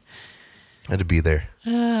funny. I had to be there.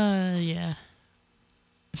 Yeah.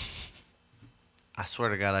 I swear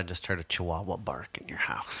to God, I just heard a chihuahua bark in your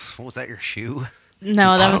house. Was that your shoe?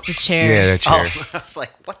 No, that was the chair. Yeah, that chair. Oh, I was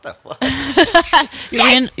like, what the fuck?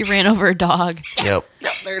 You ran over a dog. Yep.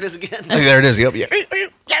 Yep, there it is again. There it is. Yep.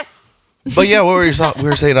 Yeah. But yeah, what we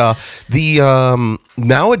were saying, the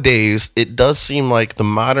nowadays it does seem like the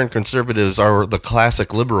modern conservatives are the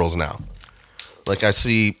classic liberals now. Like I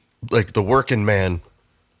see, like the working man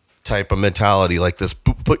type of mentality, like this: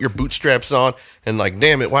 put your bootstraps on, and like,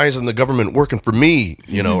 damn it, why isn't the government working for me?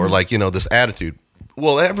 You know, or like this attitude.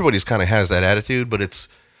 Well, everybody's kind of has that attitude, but it's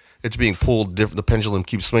being pulled. The pendulum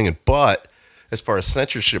keeps swinging. But as far as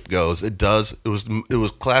censorship goes, it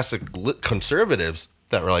was classic conservatives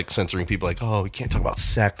that were like censoring people, like, oh, we can't talk about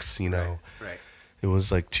sex, Right. It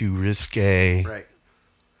was like too risque. Right.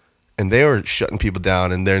 And they were shutting people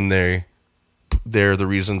down, and then they're the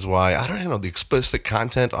reasons why, I don't know, the explicit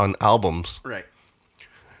content on albums. Right.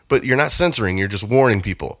 But you're not censoring, you're just warning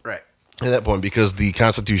people. Right. At that point, because the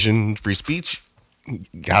Constitution, free speech, you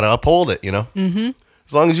gotta uphold it, Mm-hmm.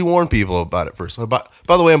 As long as you warn people about it first. By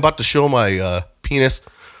the way, I'm about to show my penis,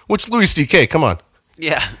 which Louis C.K., come on.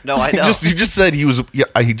 Yeah, no, I know. He just said he was. Yeah,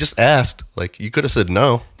 he just asked. Like, you could have said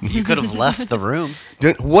no. You could have left the room.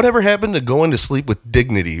 Whatever happened to going to sleep with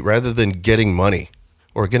dignity rather than getting money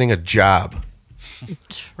or getting a job?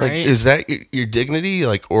 Like, Right. is that your dignity?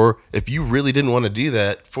 Like, or if you really didn't want to do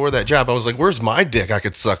that for that job, I was like, where's my dick I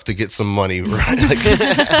could suck to get some money? Right?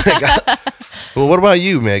 Well, what about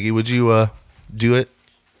you, Maggie? Would you do it?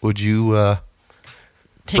 Would you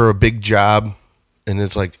for a big job? And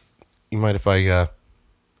it's like, you mind if I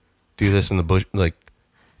do this in the bush? Like,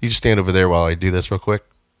 you just stand over there while I do this real quick.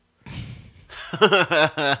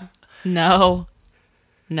 No.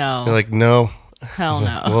 You're like, no. Hell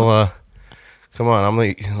no. Well, come on. I'm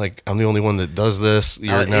the only one that does this.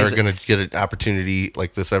 You're never gonna get an opportunity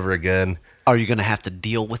like this ever again. Are you going to have to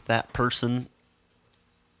deal with that person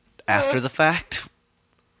after the fact?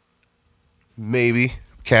 Maybe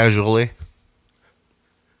casually.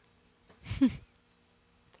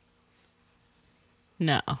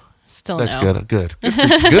 No. Still That's no. good.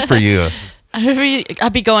 Good for you.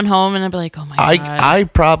 I'd be going home and I'd be like, oh my God. I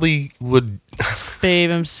probably would. Babe,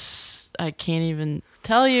 I can't even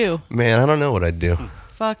tell you. Man, I don't know what I'd do.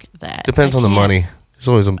 Fuck that. Depends I on the can't. money. There's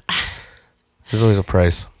always a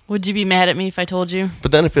price. Would you be mad at me if I told you?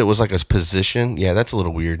 But then if it was like a position, yeah, that's a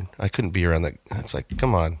little weird. I couldn't be around that. It's like,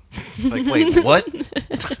 come on. Like, wait, what?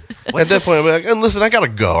 At that point, I'm like, and listen, I gotta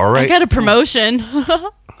go. All right. I got a promotion.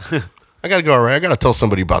 I gotta go. All right. I gotta tell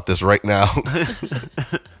somebody about this right now.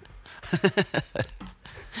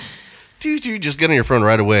 Dude, you just get on your phone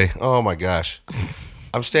right away. Oh my gosh.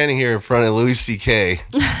 I'm standing here in front of Louis C.K.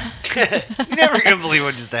 You're never going to believe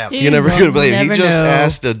what just happened. You're never going to believe it. He never just know.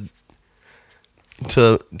 asked to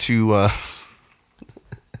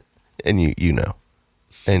and you know.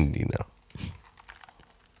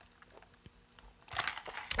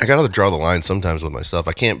 I gotta draw the line sometimes with myself.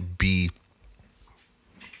 I can't be,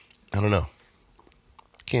 I don't know.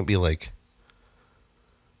 I can't be like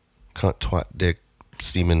cunt, twat, dick,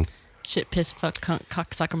 semen. Shit, piss, fuck, cunt,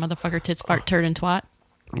 cocksucker, motherfucker, tits, fart, turd, and twat.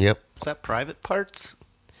 Yep. Was that Private Parts?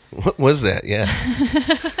 What was that? Yeah.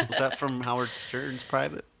 Was that from Howard Stern's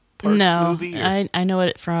Private Parts No, movie? Or? I know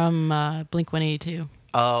it from Blink 182.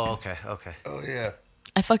 Oh, okay. Oh yeah.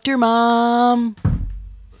 I fucked your mom.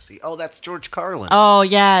 Let's see. Oh, that's George Carlin. Oh,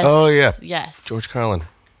 yes. Oh yeah. Yes. George Carlin.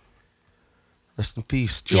 Rest in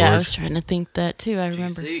peace, George. Yeah, I was trying to think that too. I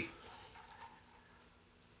remember. GC.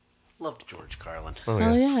 Loved George Carlin. Oh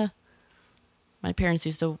Oh yeah. yeah. My parents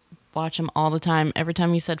used to watch him all the time. Every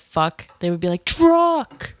time he said fuck, they would be like,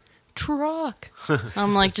 truck.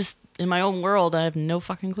 I'm like, just in my own world, I have no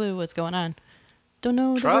fucking clue what's going on. Don't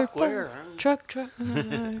know. Truck the word where? fuck. Truck.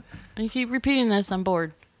 And you keep repeating this, I'm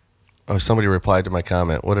bored. Oh, somebody replied to my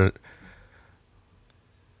comment. What?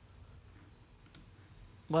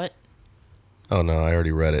 Oh no, I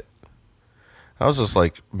already read it. I was just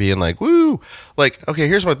like being like, woo! Like, okay,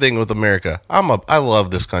 here's my thing with America. I love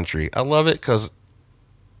this country. I love it because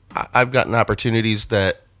I've gotten opportunities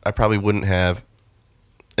that I probably wouldn't have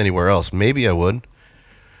anywhere else. Maybe I would,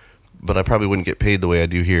 but I probably wouldn't get paid the way I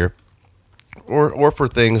do here, or for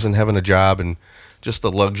things and having a job and just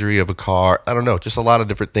the luxury of a car. I don't know, just a lot of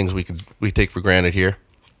different things we take for granted here.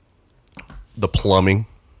 The plumbing,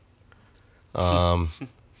 a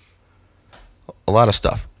lot of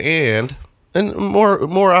stuff, and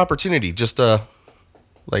more opportunity. Just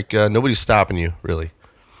nobody's stopping you really.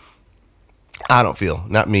 I don't feel,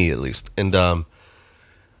 not me at least, and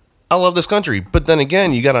I love this country. But then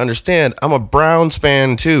again, you got to understand, I'm a Browns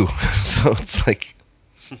fan too, so it's like,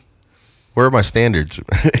 where are my standards?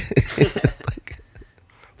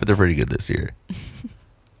 But they're pretty good this year.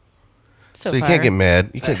 So you can't get mad.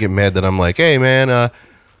 You can't get mad that I'm like, hey, man,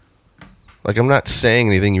 like I'm not saying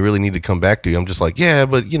anything you really need to come back to. I'm just like, yeah,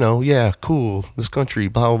 but, yeah, cool. This country,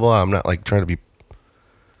 blah, blah, blah. I'm not like trying to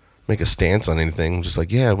make a stance on anything. I'm just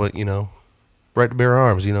like, yeah, but, right to bear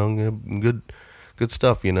arms, good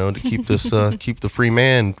stuff, to keep this, keep the free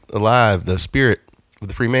man alive, the spirit of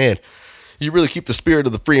the free man. You really keep the spirit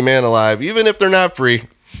of the free man alive, even if they're not free.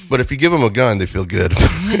 But if you give them a gun, they feel good.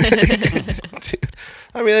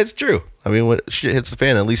 I mean, that's true. I mean, when shit hits the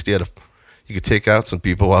fan, at least you could take out some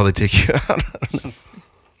people while they take you out. I don't know.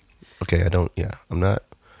 Okay, I'm not.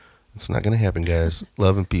 It's not going to happen, guys.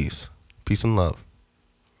 Love and peace. Peace and love.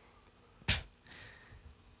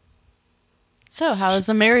 So, how is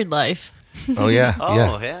the married life? Oh, yeah.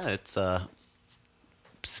 Yeah, it's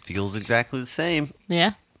feels exactly the same.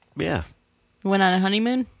 Yeah? Yeah. Went on a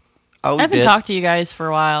honeymoon? Oh, I haven't talked to you guys for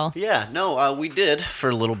a while. Yeah, no, we did for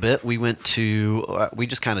a little bit. We went to, we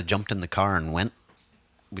just kind of jumped in the car and went.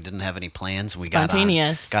 We didn't have any plans. We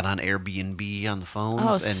Spontaneous. got on Airbnb on the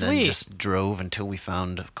phones then just drove until we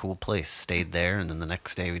found a cool place. Stayed there, and then the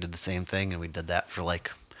next day we did the same thing, and we did that for like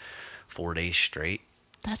 4 days straight.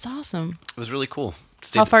 That's awesome. It was really cool.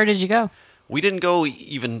 How far did you go? We didn't go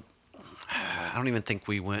even, I don't even think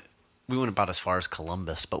we went about as far as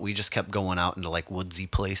Columbus, but we just kept going out into like woodsy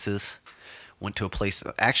places. Went to a place,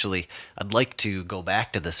 actually, I'd like to go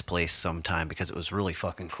back to this place sometime because it was really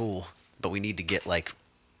fucking cool. But we need to get like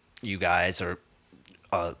you guys or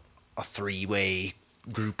a three-way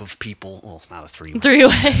group of people. Well, it's not a three-way.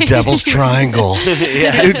 Three-way. Devil's Triangle.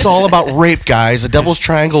 Yeah. It's all about rape, guys. The Devil's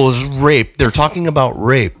Triangle is rape. They're talking about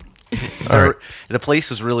rape. All right. The place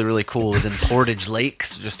was really, really cool. It was in Portage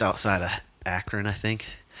Lakes, just outside of Akron, I think.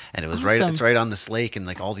 And it was awesome. It's right on this lake, and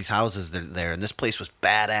like all these houses there. And this place was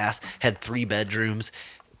badass. Had 3 bedrooms,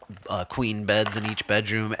 queen beds in each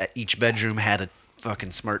bedroom. Each bedroom had a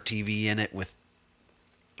fucking smart TV in it with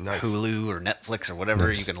Hulu or Netflix or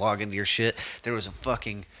whatever. You could log into your shit. There was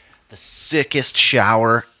the sickest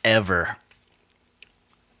shower ever.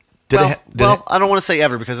 I don't want to say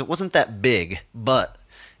ever because it wasn't that big, but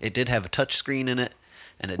it did have a touch screen in it.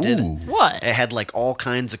 And it did. What? It had like all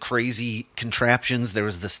kinds of crazy contraptions. There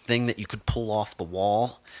was this thing that you could pull off the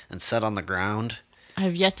wall and set on the ground. I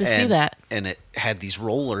have yet to see that. And it had these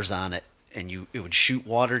rollers on it, and it would shoot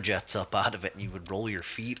water jets up out of it, and you would roll your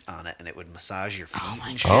feet on it, and it would massage your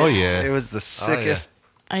feet. Oh yeah. It was the sickest.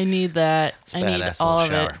 I need that. I need all of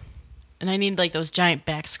shower. it. And I need like those giant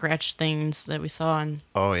back scratch things that we saw on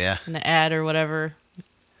in the ad or whatever.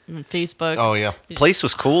 On Facebook. Oh yeah, place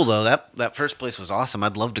was cool though. That first place was awesome.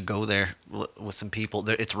 I'd love to go there with some people.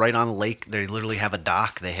 It's right on a lake. They literally have a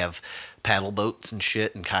dock. They have paddle boats and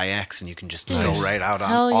shit and kayaks, and you can just go right out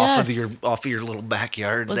off of your little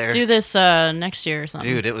backyard. Let's do this next year or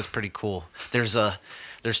something. Dude, it was pretty cool.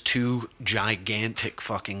 There's 2 gigantic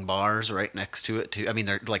fucking bars right next to it too. I mean,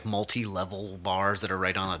 they're like multi-level bars that are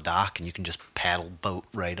right on a dock, and you can just paddle boat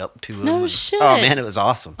right up to them. No shit. Oh man, it was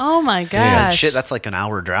awesome. Oh my gosh. Yeah, shit, that's like an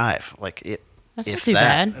hour drive. Like it. That's not too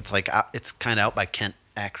bad. It's like it's kind of out by Kent,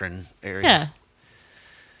 Akron area. Yeah.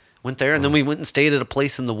 Went there, and then we went and stayed at a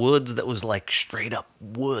place in the woods that was like straight up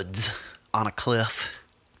woods on a cliff.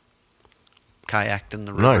 Kayaked in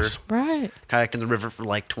the river. Nice. Right. Kayaked in the river for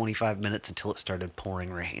like 25 minutes until it started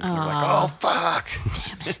pouring rain. And we're like, oh, fuck.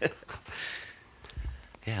 Damn it.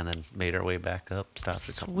 Yeah, and then made our way back up, stopped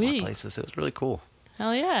at a couple more places. It was really cool.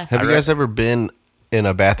 Hell yeah. Have you guys ever been in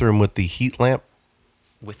a bathroom with the heat lamp?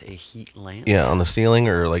 With a heat lamp? Yeah, on the ceiling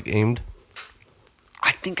or like aimed?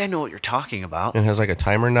 I think I know what you're talking about. It has like a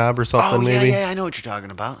timer knob or something, maybe? Yeah, I know what you're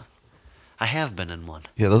talking about. I have been in one.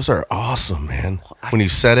 Yeah, those are awesome, man. When you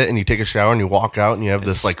set it and you take a shower and you walk out and you have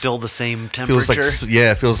this like still the same temperature.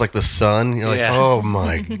 It feels like the sun. You're like, oh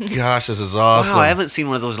my gosh, this is awesome. Wow, I haven't seen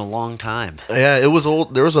one of those in a long time. Yeah, it was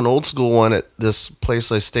old. There was an old school one at this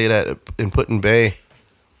place I stayed at in Put in Bay,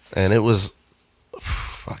 and it was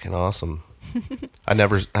fucking awesome. I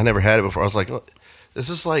never had it before. I was like, this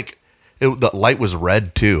is like the light was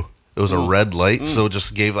red too. It was a red light, so it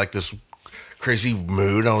just gave like this crazy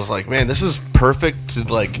mood. I was like, man, this is perfect. To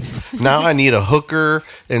like, now I need a hooker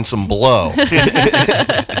and some blow,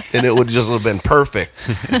 and it would just have been perfect.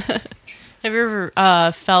 Have you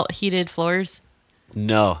ever felt heated floors?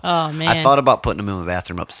 No. Oh, man. I thought about putting them in my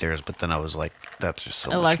bathroom upstairs, but then I was like, that's just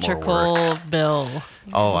so Electrical much more work. bill.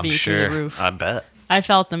 Oh, I'm be through sure. the roof. I bet. I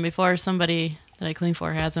felt them before. Somebody that I clean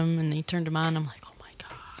for has them, and they turned them on. I'm like, oh my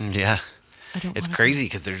god. Yeah. I don't. It's wanna crazy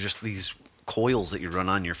because there's just these coils that you run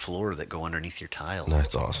on your floor that go underneath your tile.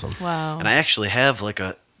 That's awesome. Wow. And I actually have like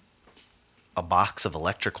a box of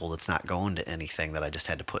electrical that's not going to anything that I just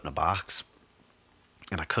had to put in a box.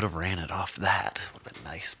 And I could have ran it off that. Would have been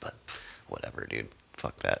nice, but whatever, dude.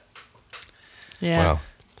 Fuck that. Yeah. Wow.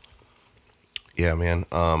 Yeah, man.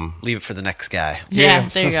 Leave it for the next guy. Yeah,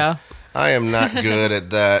 there you go. I am not good at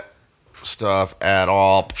that stuff at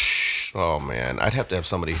all. Oh man, I'd have to have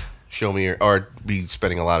somebody show me or be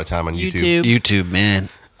spending a lot of time on YouTube. YouTube, man.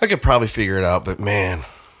 I could probably figure it out, but man,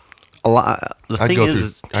 a lot. The I'd thing go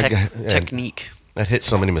is, through- technique. I'd hit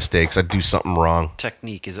so many mistakes. I'd do something wrong.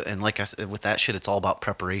 Technique is, and like I said, with that shit, it's all about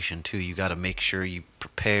preparation too. You got to make sure you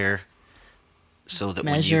prepare so that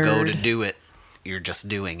when you go to Measured. do it, you're just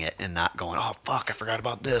doing it and not going, oh fuck, I forgot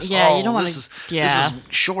about this. Yeah, oh, you don't wanna- This yeah. is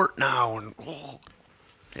short now, and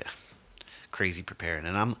yeah, crazy preparing.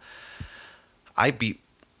 And I beat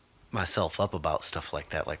myself up about stuff like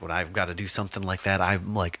that. Like when I've got to do something like that,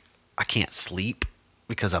 I'm like, I can't sleep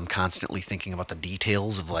because I'm constantly thinking about the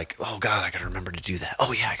details of like, oh god, I got to remember to do that.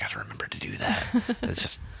 Oh yeah, I got to remember to do that.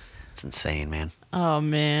 It's insane, man. Oh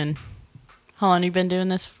man. How long you been doing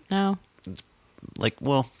this now? Like,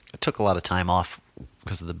 well, I took a lot of time off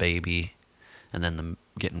because of the baby and then the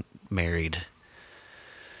getting married.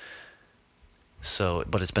 So,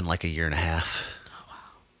 but it's been like a year and a half.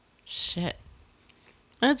 Shit.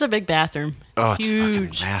 That's a big bathroom. Oh, it's huge.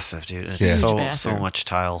 fucking massive, dude. It's Huge so bathroom. much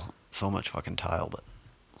tile, so much fucking tile, but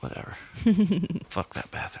whatever. Fuck that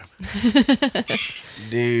bathroom.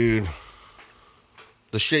 Dude,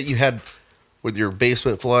 the shit you had with your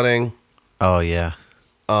basement flooding. Oh yeah.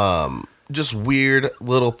 Just weird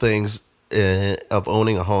little things of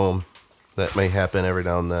owning a home that may happen every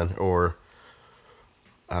now and then, or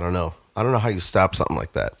I don't know how you stop something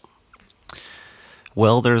like that.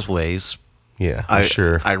 Well, there's ways. Yeah, I'm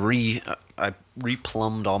sure. I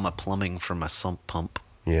replumbed all my plumbing from my sump pump.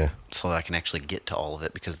 Yeah. So that I can actually get to all of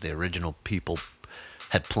it because the original people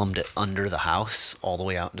had plumbed it under the house all the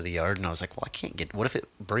way out into the yard, and I was like, well, I can't get. What if it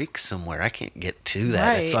breaks somewhere? I can't get to that.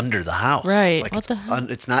 Right. It's under the house. Right. Like What it's, the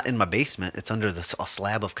hell? it's not in my basement. It's under a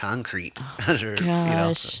slab of concrete. Under,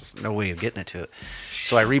 gosh. there's no way of getting it to it.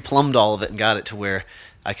 So I replumbed all of it and got it to where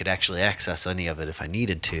I could actually access any of it if I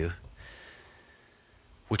needed to,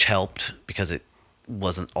 which helped because it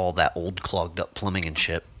wasn't all that old clogged up plumbing and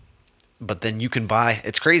shit. But then you can buy.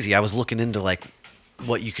 It's crazy. I was looking into like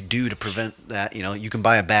what you could do to prevent that. You know, you can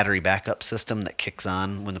buy a battery backup system that kicks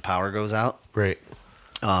on when the power goes out. Right.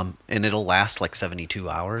 And it'll last like 72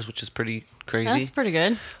 hours, which is pretty crazy. That's pretty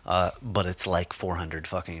good. But it's like $400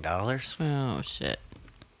 fucking dollars. Oh shit.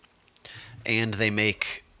 And they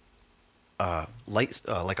make lights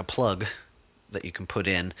like a plug that you can put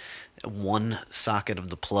in. One socket of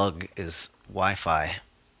the plug is Wi-Fi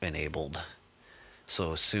enabled.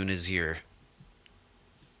 So as soon as your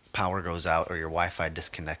power goes out or your Wi-Fi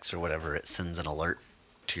disconnects or whatever, it sends an alert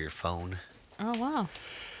to your phone Oh wow.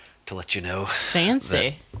 to let you know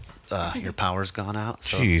Fancy. that your power's gone out.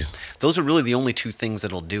 So Jeez. those are really the only two things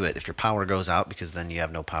that'll do it. If your power goes out, because then you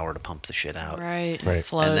have no power to pump the shit out. Right. Right.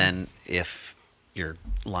 Flood. And then if your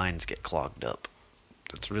lines get clogged up,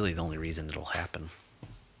 that's really the only reason it'll happen.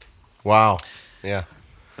 Wow. Yeah.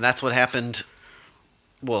 And that's what happened.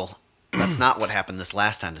 Well, that's not what happened this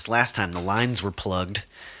last time. This last time, the lines were plugged.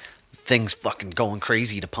 Things fucking going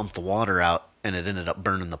crazy to pump the water out, and it ended up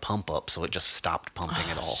burning the pump up, so it just stopped pumping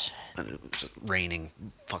it all. And it was just raining,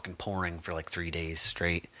 fucking pouring for like 3 days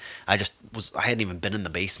straight. I hadn't even been in the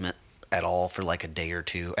basement at all for like a day or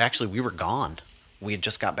two. Actually, we were gone. We had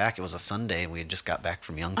just got back. It was a Sunday, and we had just got back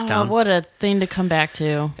from Youngstown. Oh, what a thing to come back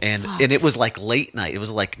to. And it was like late night. It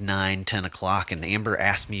was like 9-10 o'clock. And Amber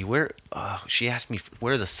asked me she asked me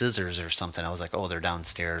where are the scissors or something. I was like, oh, they're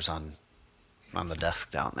downstairs on the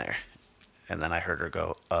desk down there. And then I heard her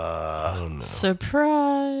go, Oh no.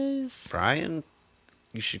 Surprise. Brian,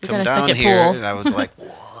 you should We come got a down second here. pool. And I was like,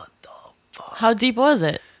 what the fuck? How deep was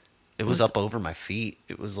it? It was up over my feet.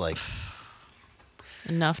 It was like,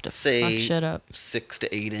 Enough to say, fuck shit up. 6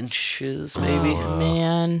 to 8 inches, maybe. Oh,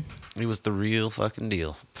 man. It was the real fucking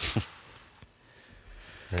deal.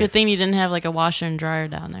 Good thing you didn't have like a washer and dryer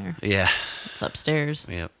down there. Yeah. It's upstairs.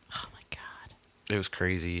 Yep. Oh my god. It was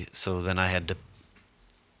crazy. So then I had to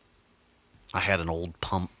I had an old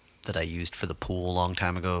pump that I used for the pool a long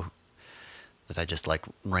time ago that I just like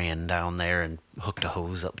ran down there and hooked a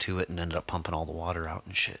hose up to it and ended up pumping all the water out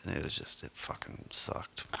and shit. And it fucking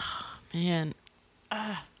sucked. Man.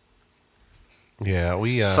 Yeah,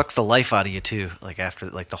 we Sucks the life out of you too. Like after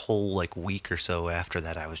like the whole like week or so after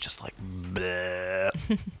that, I was just like, bleh,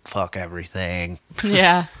 fuck everything.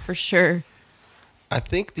 Yeah, for sure. I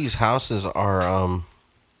think these houses are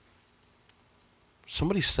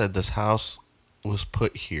somebody said this house was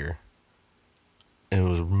put here and it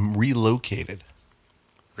was relocated.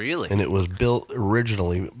 Really? And it was built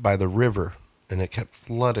originally by the river and it kept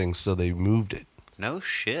flooding, so they moved it. No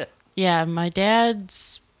shit. Yeah, my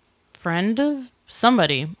dad's friend of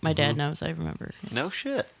somebody my dad knows, I remember. No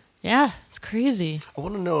shit. Yeah, it's crazy. I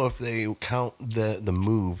want to know if they count the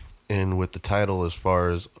move in with the title as far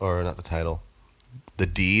as, or not the title, the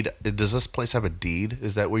deed. Does this place have a deed?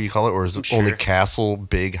 Is that what you call it? Or is it only castle,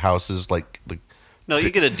 big houses like No, you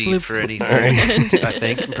get a deed for anything. I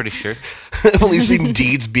think. I'm pretty sure. I've only seen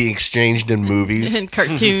deeds being exchanged in movies and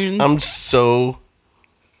cartoons. I'm so,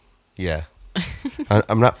 yeah.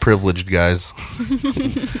 I'm not privileged, guys.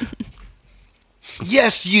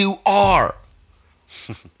 Yes, you are.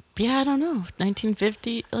 Yeah, I don't know.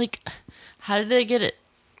 1950. Like, how did they get it?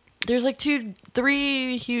 There's like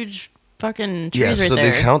 3 huge fucking trees Yeah, right so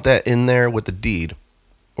there. they count that in there with the deed,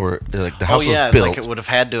 or like the house oh yeah, was built. like it would have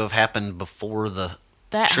had to have happened before the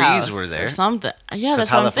that trees house were there. or something. Yeah, that's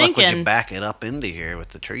how what I'm the fuck would you thinking. back it up into here with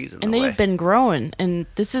the trees in And the way? they've been growing, and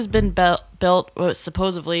this has been built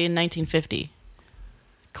supposedly in 1950,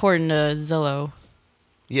 according to Zillow.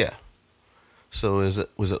 Yeah. So was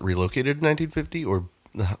it relocated in 1950, or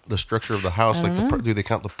the structure of the house? I Like, don't know. do they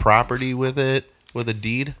count the property with it with a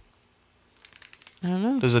deed? I don't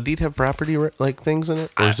know. Does a deed have property like things in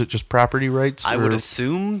it, or is it just property rights? I would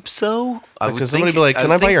assume so. Because somebody be like,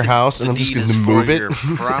 "Can I buy your house?" And I'm just going to move it.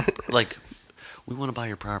 Like, we want to buy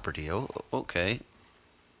your property. Oh, okay.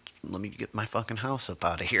 Let me get my fucking house up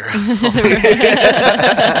out of here.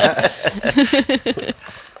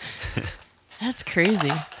 That's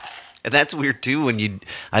crazy. And that's weird too.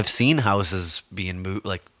 I've seen houses being moved,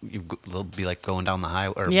 like they'll be like going down the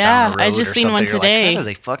highway or down the road I just or seen one something. You're today. Like, that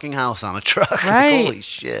is a fucking house on a truck. Like, Right. holy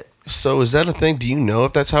shit. So is that a thing? Do you know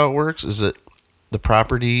if that's how it works? Is it the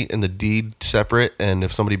property and the deed separate? And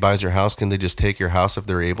if somebody buys your house, can they just take your house if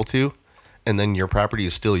they're able to, and then your property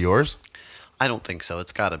is still yours? I don't think so.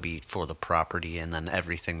 It's got to be for the property and then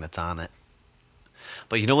everything that's on it.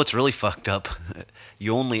 But you know what's really fucked up?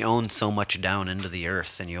 You only own so much down into the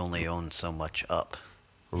earth, and you only own so much up.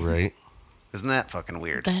 Right. Isn't that fucking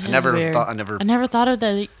weird? That I is never weird. thought. I never thought of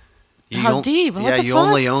that. How deep? What Yeah, the you fuck?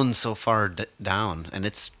 only own so far down, and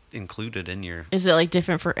it's included in your. Is it like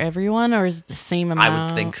different for everyone, or is it the same amount? I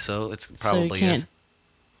would think so. It's probably so you is.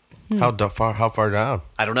 can't. How far down?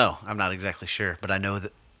 I don't know. I'm not exactly sure, but I know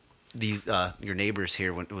that these your neighbors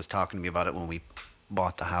here was talking to me about it when we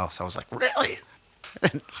bought the house. I was like, really?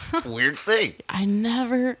 Weird thing. I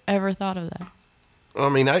never ever thought of that. I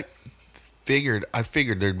mean, I figured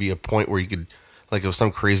there'd be a point where you could, like, if some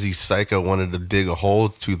crazy psycho wanted to dig a hole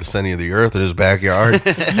to the center of the earth in his backyard,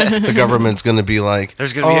 the government's going to be like,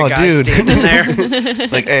 "There's going to be a guy standing there."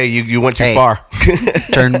 Like, hey, you went too far.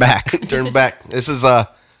 Turn back. Turn back. This is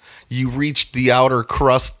you reached the outer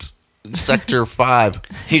crust, sector 5.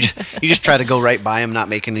 You just try to go right by him, not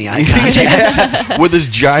making any eye contact. With his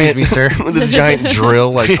giant, Excuse me, sir. with his giant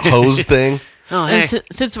drill, like, hose thing. Oh, And hey.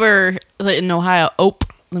 since we're in Ohio,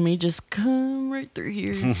 let me just come right through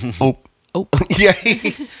here. Ope. Yeah,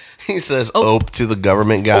 he says ope to the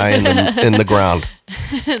government guy in the ground.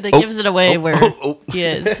 That gives it away where he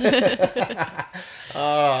is.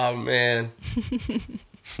 Oh, man.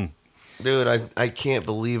 Dude, I can't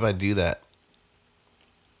believe I do that.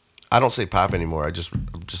 I don't say pop anymore. I'm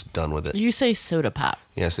just done with it. You say soda pop.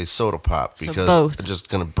 Yeah, I say soda pop So because both. I'm just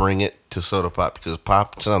going to bring it to soda pop because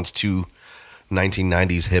pop sounds too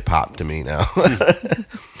 1990s hip hop to me now.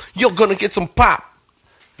 You're going to get some pop.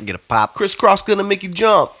 Get a pop. Crisscross going to make you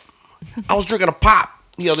jump. I was drinking a pop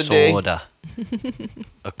the other day. Soda.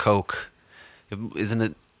 A Coke. Isn't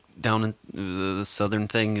it down in the southern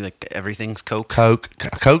thing? Like everything's Coke.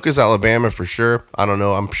 Coke is Alabama for sure. I don't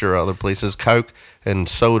know. I'm sure other places. Coke and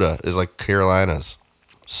soda is like Carolinas.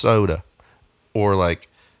 Soda. Or like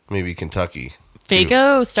maybe Kentucky.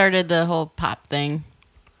 Faygo started the whole pop thing.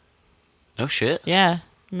 No shit. Yeah,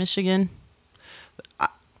 Michigan.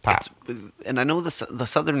 Pop. And I know the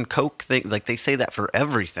Southern Coke thing, like they say that for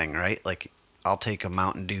everything, right? Like, I'll take a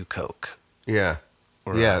Mountain Dew Coke. Yeah.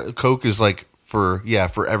 Yeah. Coke is like for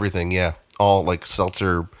everything. Yeah. All like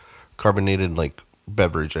seltzer, carbonated like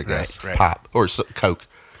beverage, I guess. Right. Pop. Or Coke.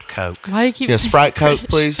 Coke. Why do you keep Yeah, saying Sprite Coke, Coke?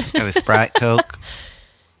 please. Have a Sprite Coke.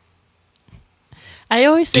 I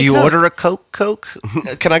always say Do you Coke. order a Coke?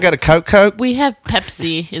 Can I get a Coke? We have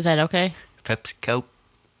Pepsi. Is that okay? Pepsi Coke.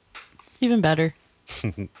 Even better.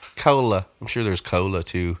 Cola. I'm sure there's cola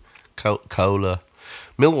too. Cola.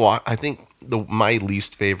 Milwaukee. I think my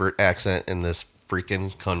least favorite accent in this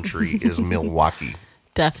freaking country is Milwaukee.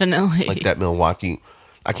 Definitely. Like that Milwaukee.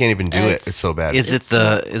 I can't even do it. It's so bad. Is it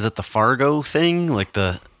the Fargo thing? Like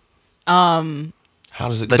the How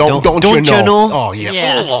does it? the Don't you know? Oh yeah.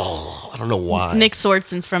 Yeah. Oh, I don't know why. Nick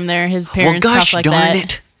Swartzen's from there. His well, parents gosh talk like darn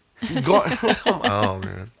that. it. Oh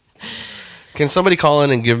man. Can somebody call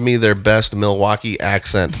in and give me their best Milwaukee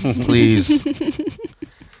accent, please?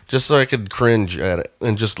 Just so I could cringe at it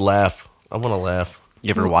and just laugh. I want to laugh. You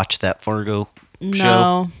ever watch that Fargo show?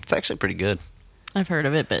 No. It's actually pretty good. I've heard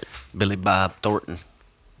of it, but Billy Bob Thornton.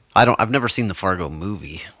 I've never seen the Fargo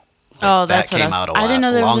movie. oh, that's that what came out a I didn't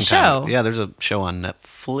know there long was a time. show. Yeah, there's a show on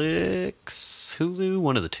Netflix, Hulu,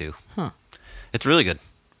 one of the two. Huh. It's really good.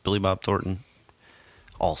 Billy Bob Thornton,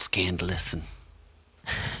 all scandalous and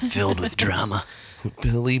filled with drama.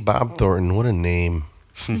 Billy Bob Thornton. What a name.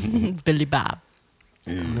 Billy Bob.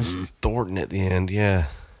 There's Thornton at the end. Yeah.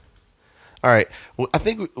 All right. Well, I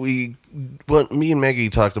think me and Maggie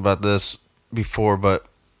talked about this before,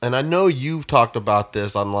 and I know you've talked about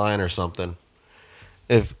this online or something.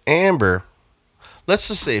 If Amber, let's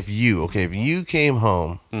just say if you came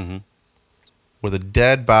home with a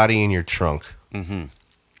dead body in your trunk, and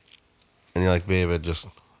you're like, babe,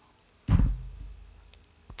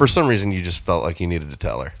 for some reason you just felt like you needed to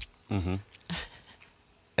tell her,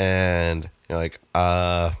 and you're like,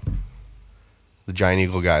 the Giant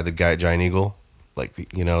Eagle guy, the guy at Giant Eagle, like,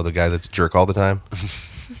 the guy that's a jerk all the time.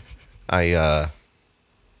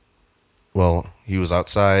 Well, he was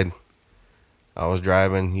outside. I was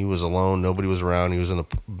driving. He was alone. Nobody was around. He was in the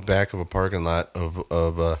back of a parking lot of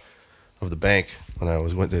the bank when I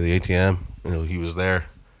went to the ATM. He was there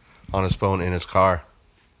on his phone in his car.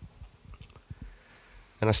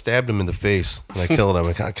 And I stabbed him in the face. And I killed him.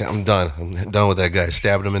 I'm done. I'm done with that guy.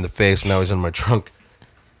 Stabbed him in the face. Now he's in my trunk.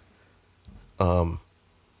 Do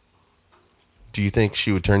you think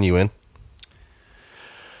she would turn you in?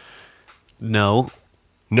 No.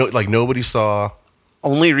 No, like nobody saw.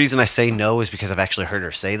 Only reason I say no is because I've actually heard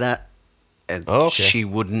her say that. And Oh, okay. she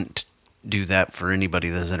wouldn't do that for anybody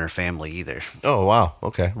that's in her family either. Oh, wow.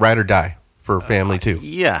 Okay. Ride or die for family, too.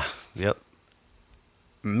 Yeah. Yep.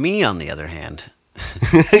 Me, on the other hand,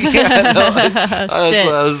 That's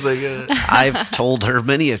what I was thinking. I've told her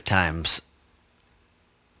many of times,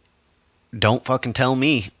 don't fucking tell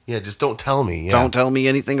me. Yeah, just don't tell me. Yeah. Don't tell me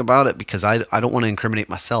anything about it because I don't want to incriminate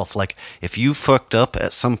myself. Like, if you fucked up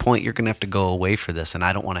at some point, you're going to have to go away for this, and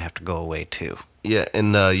I don't want to have to go away too. Yeah,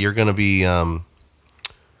 and you're going to be,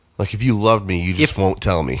 like, if you loved me, you just won't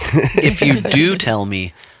tell me. If you do tell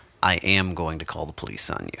me, I am going to call the police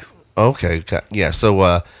on you. Okay. Yeah,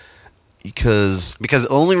 so, because the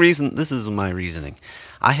only reason, this is my reasoning,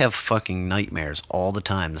 I have fucking nightmares all the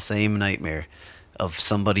time. The same nightmare of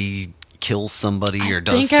somebody kills somebody or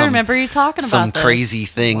does I think I remember you talking about some this. crazy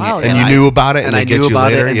thing. Wow, And you knew about it, and I they get knew you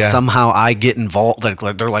about later? it, and Yeah. somehow I get involved. Like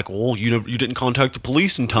they're like, "Well, you didn't contact the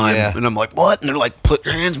police in time," Yeah. and I'm like, "What?" And they're like, "Put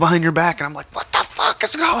your hands behind your back," and I'm like, "What the fuck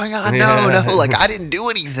is going on?" Yeah. No, like I didn't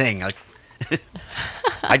do anything. Like,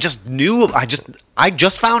 I just knew. I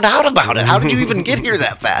just found out about it. How did you even get here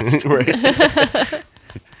that fast? Right.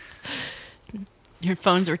 Your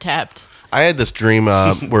phones were tapped. I had this dream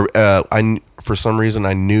where for some reason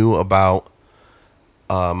I knew about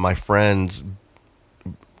my friends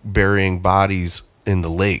burying bodies in the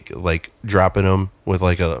lake, like dropping them with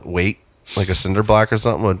like a weight, like a cinder block or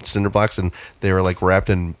something with cinder blocks, and they were like wrapped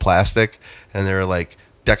in plastic, and they were like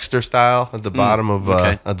Dexter style at the bottom of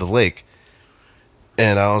the lake.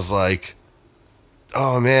 And I was like,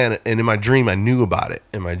 oh man. And in my dream, I knew about it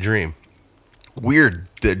in my dream. Weird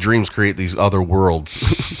that dreams create these other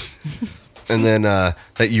worlds. And then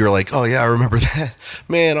that you were like, oh yeah, I remember that,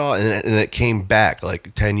 man. And it came back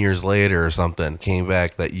like 10 years later or something. Came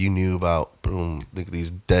back that you knew about, boom,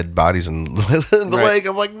 these dead bodies in the lake.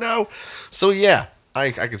 I'm like, no. So yeah,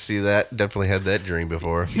 I could see that. Definitely had that dream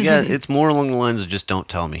before. Yeah, it's more along the lines of just don't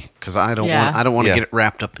tell me, because I don't want to get it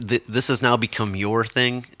wrapped up. This has now become your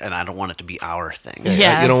thing, and I don't want it to be our thing.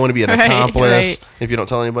 Yeah, you don't want to be an accomplice. Right. If you don't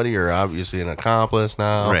tell anybody, you're obviously an accomplice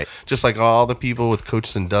now. Right. Just like all the people with Coach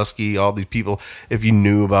Sandusky, all these people, if you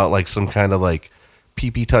knew about like some kind of like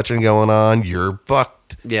pee-pee touching going on, you're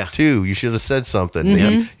fucked. Yeah. Too. You should have said something.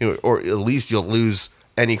 Mm-hmm. Or at least you'll lose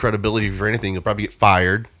any credibility for anything. You'll probably get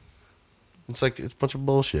fired. It's like, it's a bunch of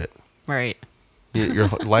bullshit. Right. Your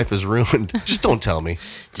life is ruined. Just don't tell me.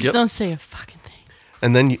 Just don't say a fucking thing.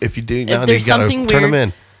 And then if you do, If now you there's gotta something turn them weird-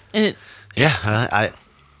 in. And it,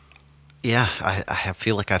 I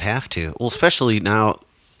feel like I'd have to. Well, especially now,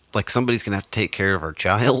 like somebody's gonna have to take care of our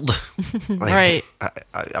child. Like, Right. I'm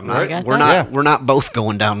I not. got We're that. not. We're not both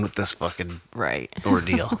going down with this fucking right.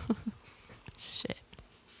 ordeal. Shit.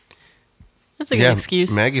 That's a good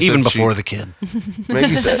excuse. Maggie Even said she- before the kid.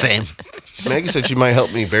 Maggie said, Same. Maggie said she might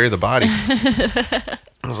help me bury the body. I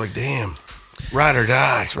was like, damn, ride or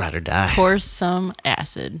die. It's ride or die. Pour some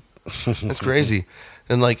acid. That's crazy.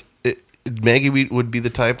 And like, Maggie would be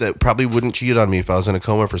the type that probably wouldn't cheat on me if I was in a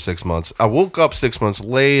coma for 6 months. I woke up 6 months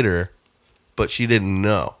later, but she didn't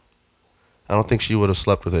know. I don't think she would have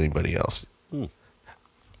slept with anybody else.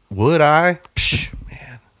 Would I? Psh,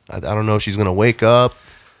 man, I don't know if she's gonna wake up.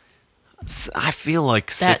 I feel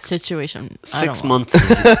like That situation. I 6 don't months.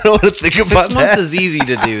 I don't want to think 6 about months that. is easy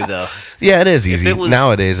to do, though. Yeah, it is easy.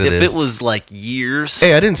 Nowadays it is. If it was like years.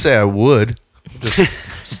 Hey, I didn't say I would.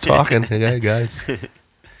 Just talking. Hey, guys.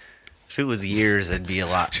 If it was years, it'd be a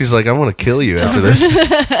lot. She's like, I want to kill you after this.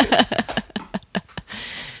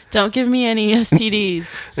 Don't give me any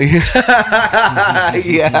STDs.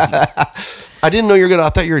 Yeah. I didn't know you were gonna. I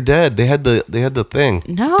thought you were dead. They had the thing.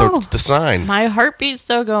 No. The sign. My heartbeat's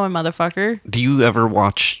still going, motherfucker. Do you ever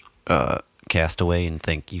watch Castaway and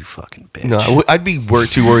think, you fucking bitch? No, I'd be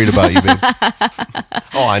too worried about you, babe.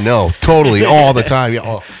 Oh, I know. Totally. All the time. Yeah,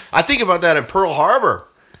 oh. I think about that in Pearl Harbor.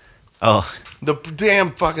 Oh. The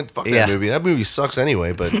damn fuck Yeah. that movie. That movie sucks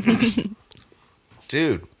anyway, but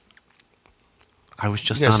dude. I was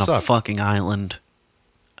just You guys on a suck. fucking island.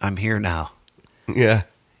 I'm here now. Yeah.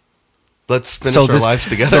 Let's finish our lives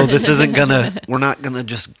together. So this isn't gonna. We're not gonna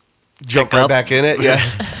just jump pick right up. back in it. Yeah.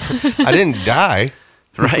 I didn't die.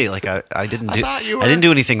 Right, like I didn't I do. thought you I didn't were-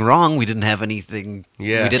 do anything wrong. We didn't have anything.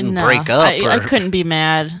 Yeah. We didn't No, break up. I or, couldn't be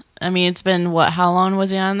mad. I mean, it's been what? How long was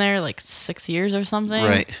he on there? Like 6 years or something?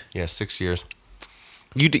 Right. Yeah, 6 years.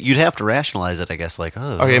 You'd have to rationalize it, I guess. Like,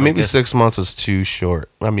 oh, Okay, I maybe guess- 6 months is too short.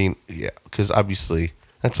 I mean, yeah, because obviously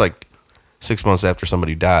that's like 6 months after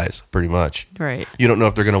somebody dies, pretty much. Right. You don't know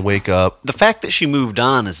if they're gonna wake up. The fact that she moved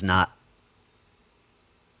on is not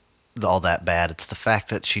all that bad. It's the fact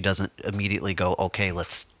that she doesn't immediately go, okay,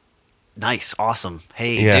 let's. Nice, awesome.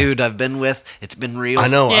 Hey, Yeah. dude, I've been with. It's been real. I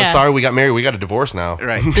know. Yeah. I'm sorry we got married. We got a divorce now.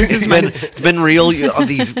 Right. This is It's been real.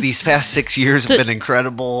 These past 6 years have been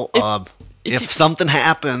incredible. If something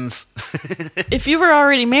happens, If you were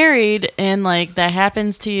already married and like that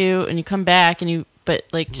happens to you and you come back and but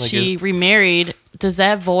Like, she remarried, does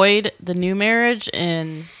that void the new marriage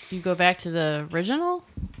and you go back to the original?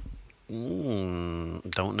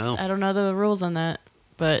 don't know. I don't know the rules on that,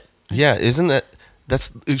 but Yeah, isn't that that's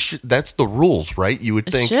the rules, right? You would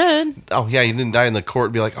it think. should. Oh yeah, you didn't die in the court.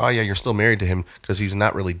 And be like, oh yeah, you're still married to him because he's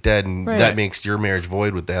not really dead, and Right. that makes your marriage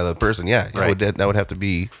void with the other person. Yeah, Right. that would have to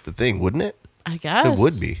be the thing, wouldn't it? I guess It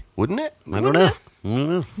would be, wouldn't it? I don't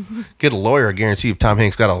know. Get a lawyer. I guarantee if Tom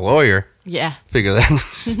Hanks got a lawyer, Yeah. figure that.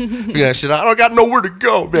 Figure that shit out. I don't got nowhere to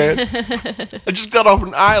go, man. I just got off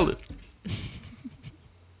an island.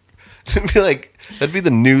 It'd be like that'd be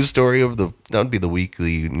the news story of that would be the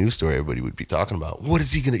weekly news story everybody would be talking about. What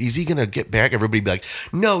is he gonna get back? Everybody would be like,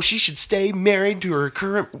 no, she should stay married to her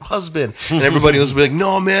current husband. And everybody else would be like,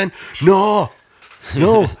 no, man, no.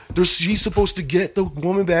 She's supposed to get the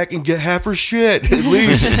woman back and get half her shit at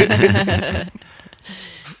least.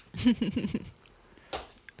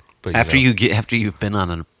 But, After you've been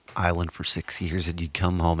on an island for 6 years and you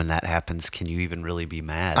come home and that happens, can you even really be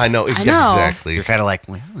mad? I know, I yeah, know. exactly. You're kind of like,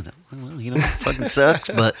 well, it fucking sucks,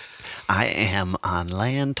 but I am on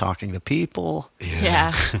land talking to people.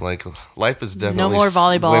 Yeah. Like life is definitely more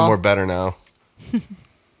volleyball. way more better now.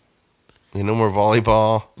 No more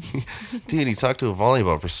volleyball. Dude, he talked to a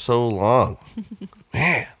volleyball for so long.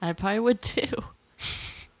 Man, I probably would too.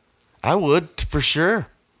 I would for sure.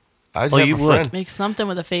 I'd Oh, have you a would. friend. Make something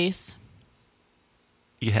with a face.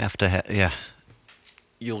 You have to yeah.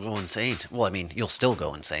 You'll go insane. Well, I mean, you'll still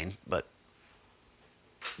go insane, but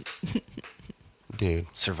Dude.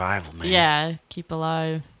 survival, man. Yeah. Keep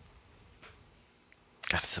alive.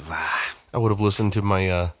 Gotta survive. I would have listened to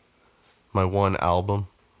my my one album.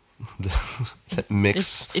 That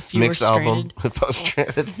If you were mixed album. stranded. If I was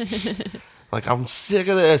stranded. Like, I'm sick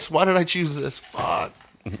of this. Why did I choose this? Fuck.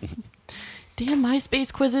 Damn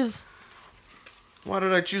MySpace quizzes. Why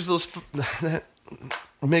did I choose that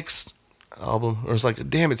mixed album? Or it's like,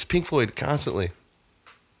 damn, it's Pink Floyd constantly.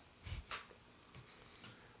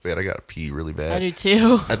 Wait, I gotta pee really bad. I do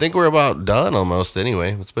too. I think we're about done almost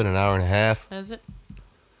anyway. It's been an hour and a half. Is it?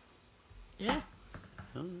 Yeah.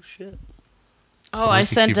 Oh shit. Oh, We I could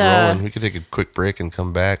sent. keep rolling. We could take a quick break and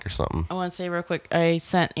come back or something. I want to say real quick. I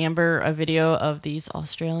sent Amber a video of these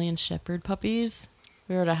Australian Shepherd puppies.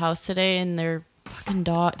 We were at a house today, and they're fucking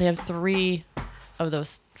dog. They have 3 of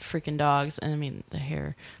those freaking dogs, and I mean the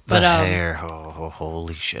hair. But the hair,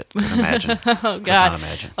 holy shit! Couldn't imagine. Oh Could God. not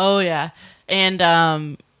imagine. Oh yeah,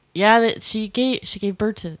 and yeah, that she gave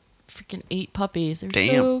birth to freaking 8 puppies. They're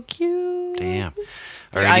Damn. so cute. Damn.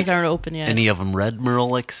 Their eyes aren't open yet. Any of them red merle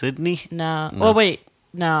like Sydney? No. No. Well, wait.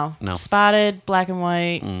 No. No. Spotted, black and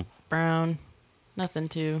white, brown. Nothing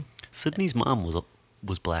too. Sydney's mom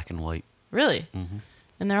was black and white. Really? Mm-hmm.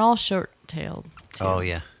 And they're all short-tailed. too. Oh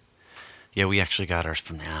yeah, yeah. We actually got ours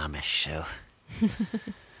from the Amish, so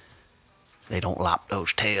they don't lop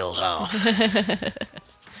those tails off.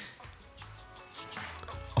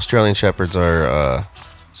 Australian Shepherds are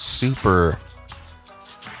super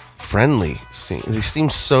friendly. They seem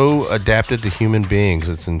so adapted to human beings.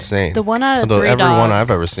 It's insane. The one out of Although 3 every dogs. one I've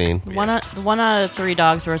ever seen. The one out of 3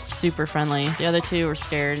 dogs were super friendly. The other 2 were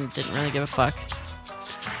scared and didn't really give a fuck.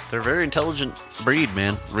 They're a very intelligent breed,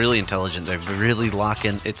 man. Really intelligent. They really lock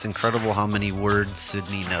in. It's incredible how many words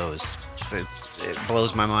Sydney knows. It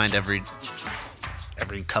blows my mind every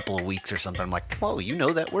couple of weeks or something. I'm like, whoa, you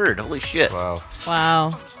know that word? Holy shit! Wow.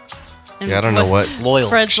 Wow. And Yeah, I don't know what. Loyal.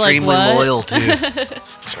 Fred's like, Extremely what? loyal too.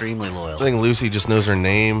 Extremely loyal. I think Lucy just knows her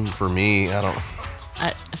name. For me, I don't.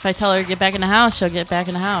 If I tell her to get back in the house, she'll get back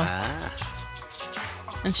in the house.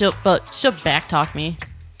 Ah. And she'll back talk me.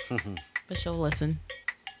 But she'll listen.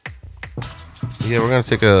 Yeah, we're gonna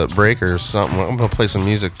take a break or something. I'm gonna play some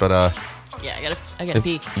music, but Yeah, I gotta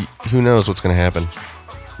pee. who knows what's gonna happen?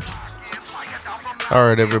 All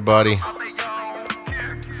right, everybody.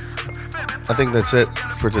 I think that's it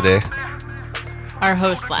for today. Our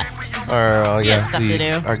host left. Our He had stuff to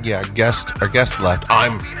do. Our guest left. Oh,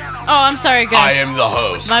 I'm sorry, guys. I am the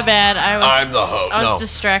host. My bad. I'm the host. I was No.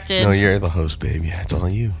 distracted. No, you're the host, babe. Yeah, it's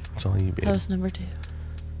all you. It's all you, babe. Host number 2.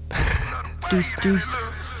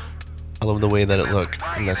 Deuce. I love the way that it looked,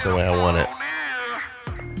 and that's the way I want it.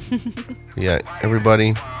 Yeah,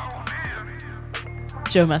 everybody.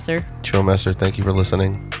 Joe Messer. Joe Messer, thank you for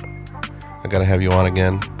listening. I gotta have you on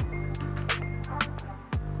again.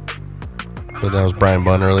 But that was Brian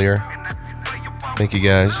Bunn earlier. Thank you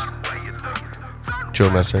guys.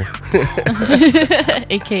 Joe Messer.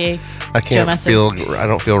 AKA I Joe can't Messer. I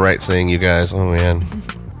don't feel right saying you guys. Oh man.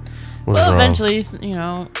 What's Well, wrong? eventually,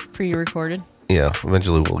 pre-recorded. Yeah,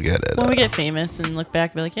 eventually we'll get it. When we get famous and look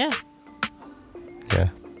back, be like, yeah. Yeah.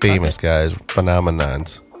 Famous guys.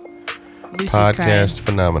 Phenomenons. Lucy's Podcast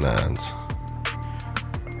phenomenons.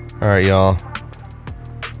 Alright, y'all.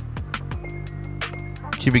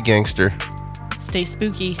 Keep it gangster. Stay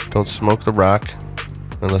spooky. Don't smoke the rock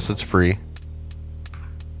unless it's free.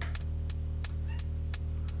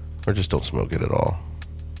 Or just don't smoke it at all.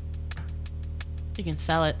 You can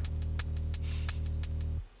sell it.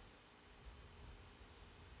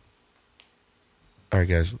 Alright,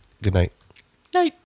 guys. Good night. Night.